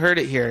 So you heard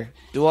it here.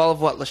 Do all of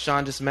what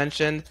LaShawn just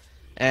mentioned,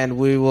 and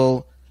we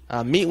will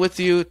meet with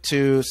you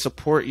to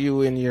support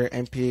you in your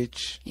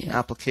MPH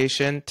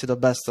application to the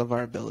best of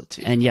our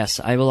ability. And yes,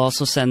 I will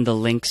also send the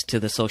links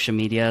to the social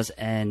medias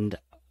and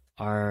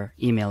our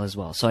email as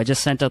well. So I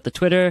just sent out the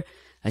Twitter,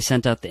 I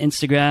sent out the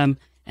Instagram,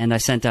 and I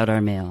sent out our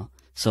mail.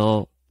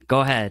 So go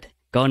ahead,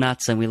 go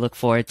nuts, and we look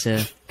forward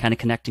to kind of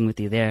connecting with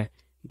you there.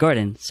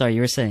 Gordon, sorry,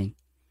 you were saying?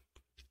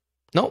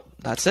 Nope,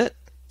 that's it.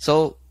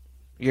 So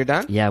you're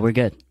done? Yeah, we're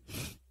good.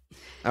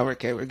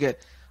 Okay, we're good.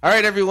 All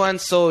right, everyone.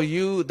 So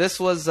this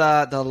was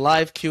the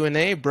live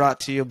Q&A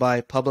brought to you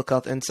by Public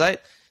Health Insight.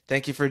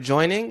 Thank you for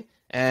joining.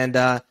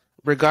 And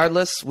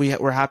regardless,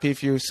 we're happy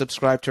if you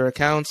subscribe to our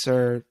accounts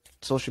or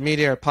social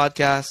media or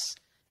podcasts.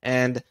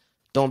 And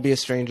don't be a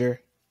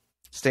stranger.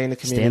 Stay in the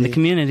community. Stay in the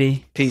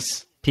community.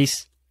 Peace.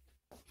 Peace.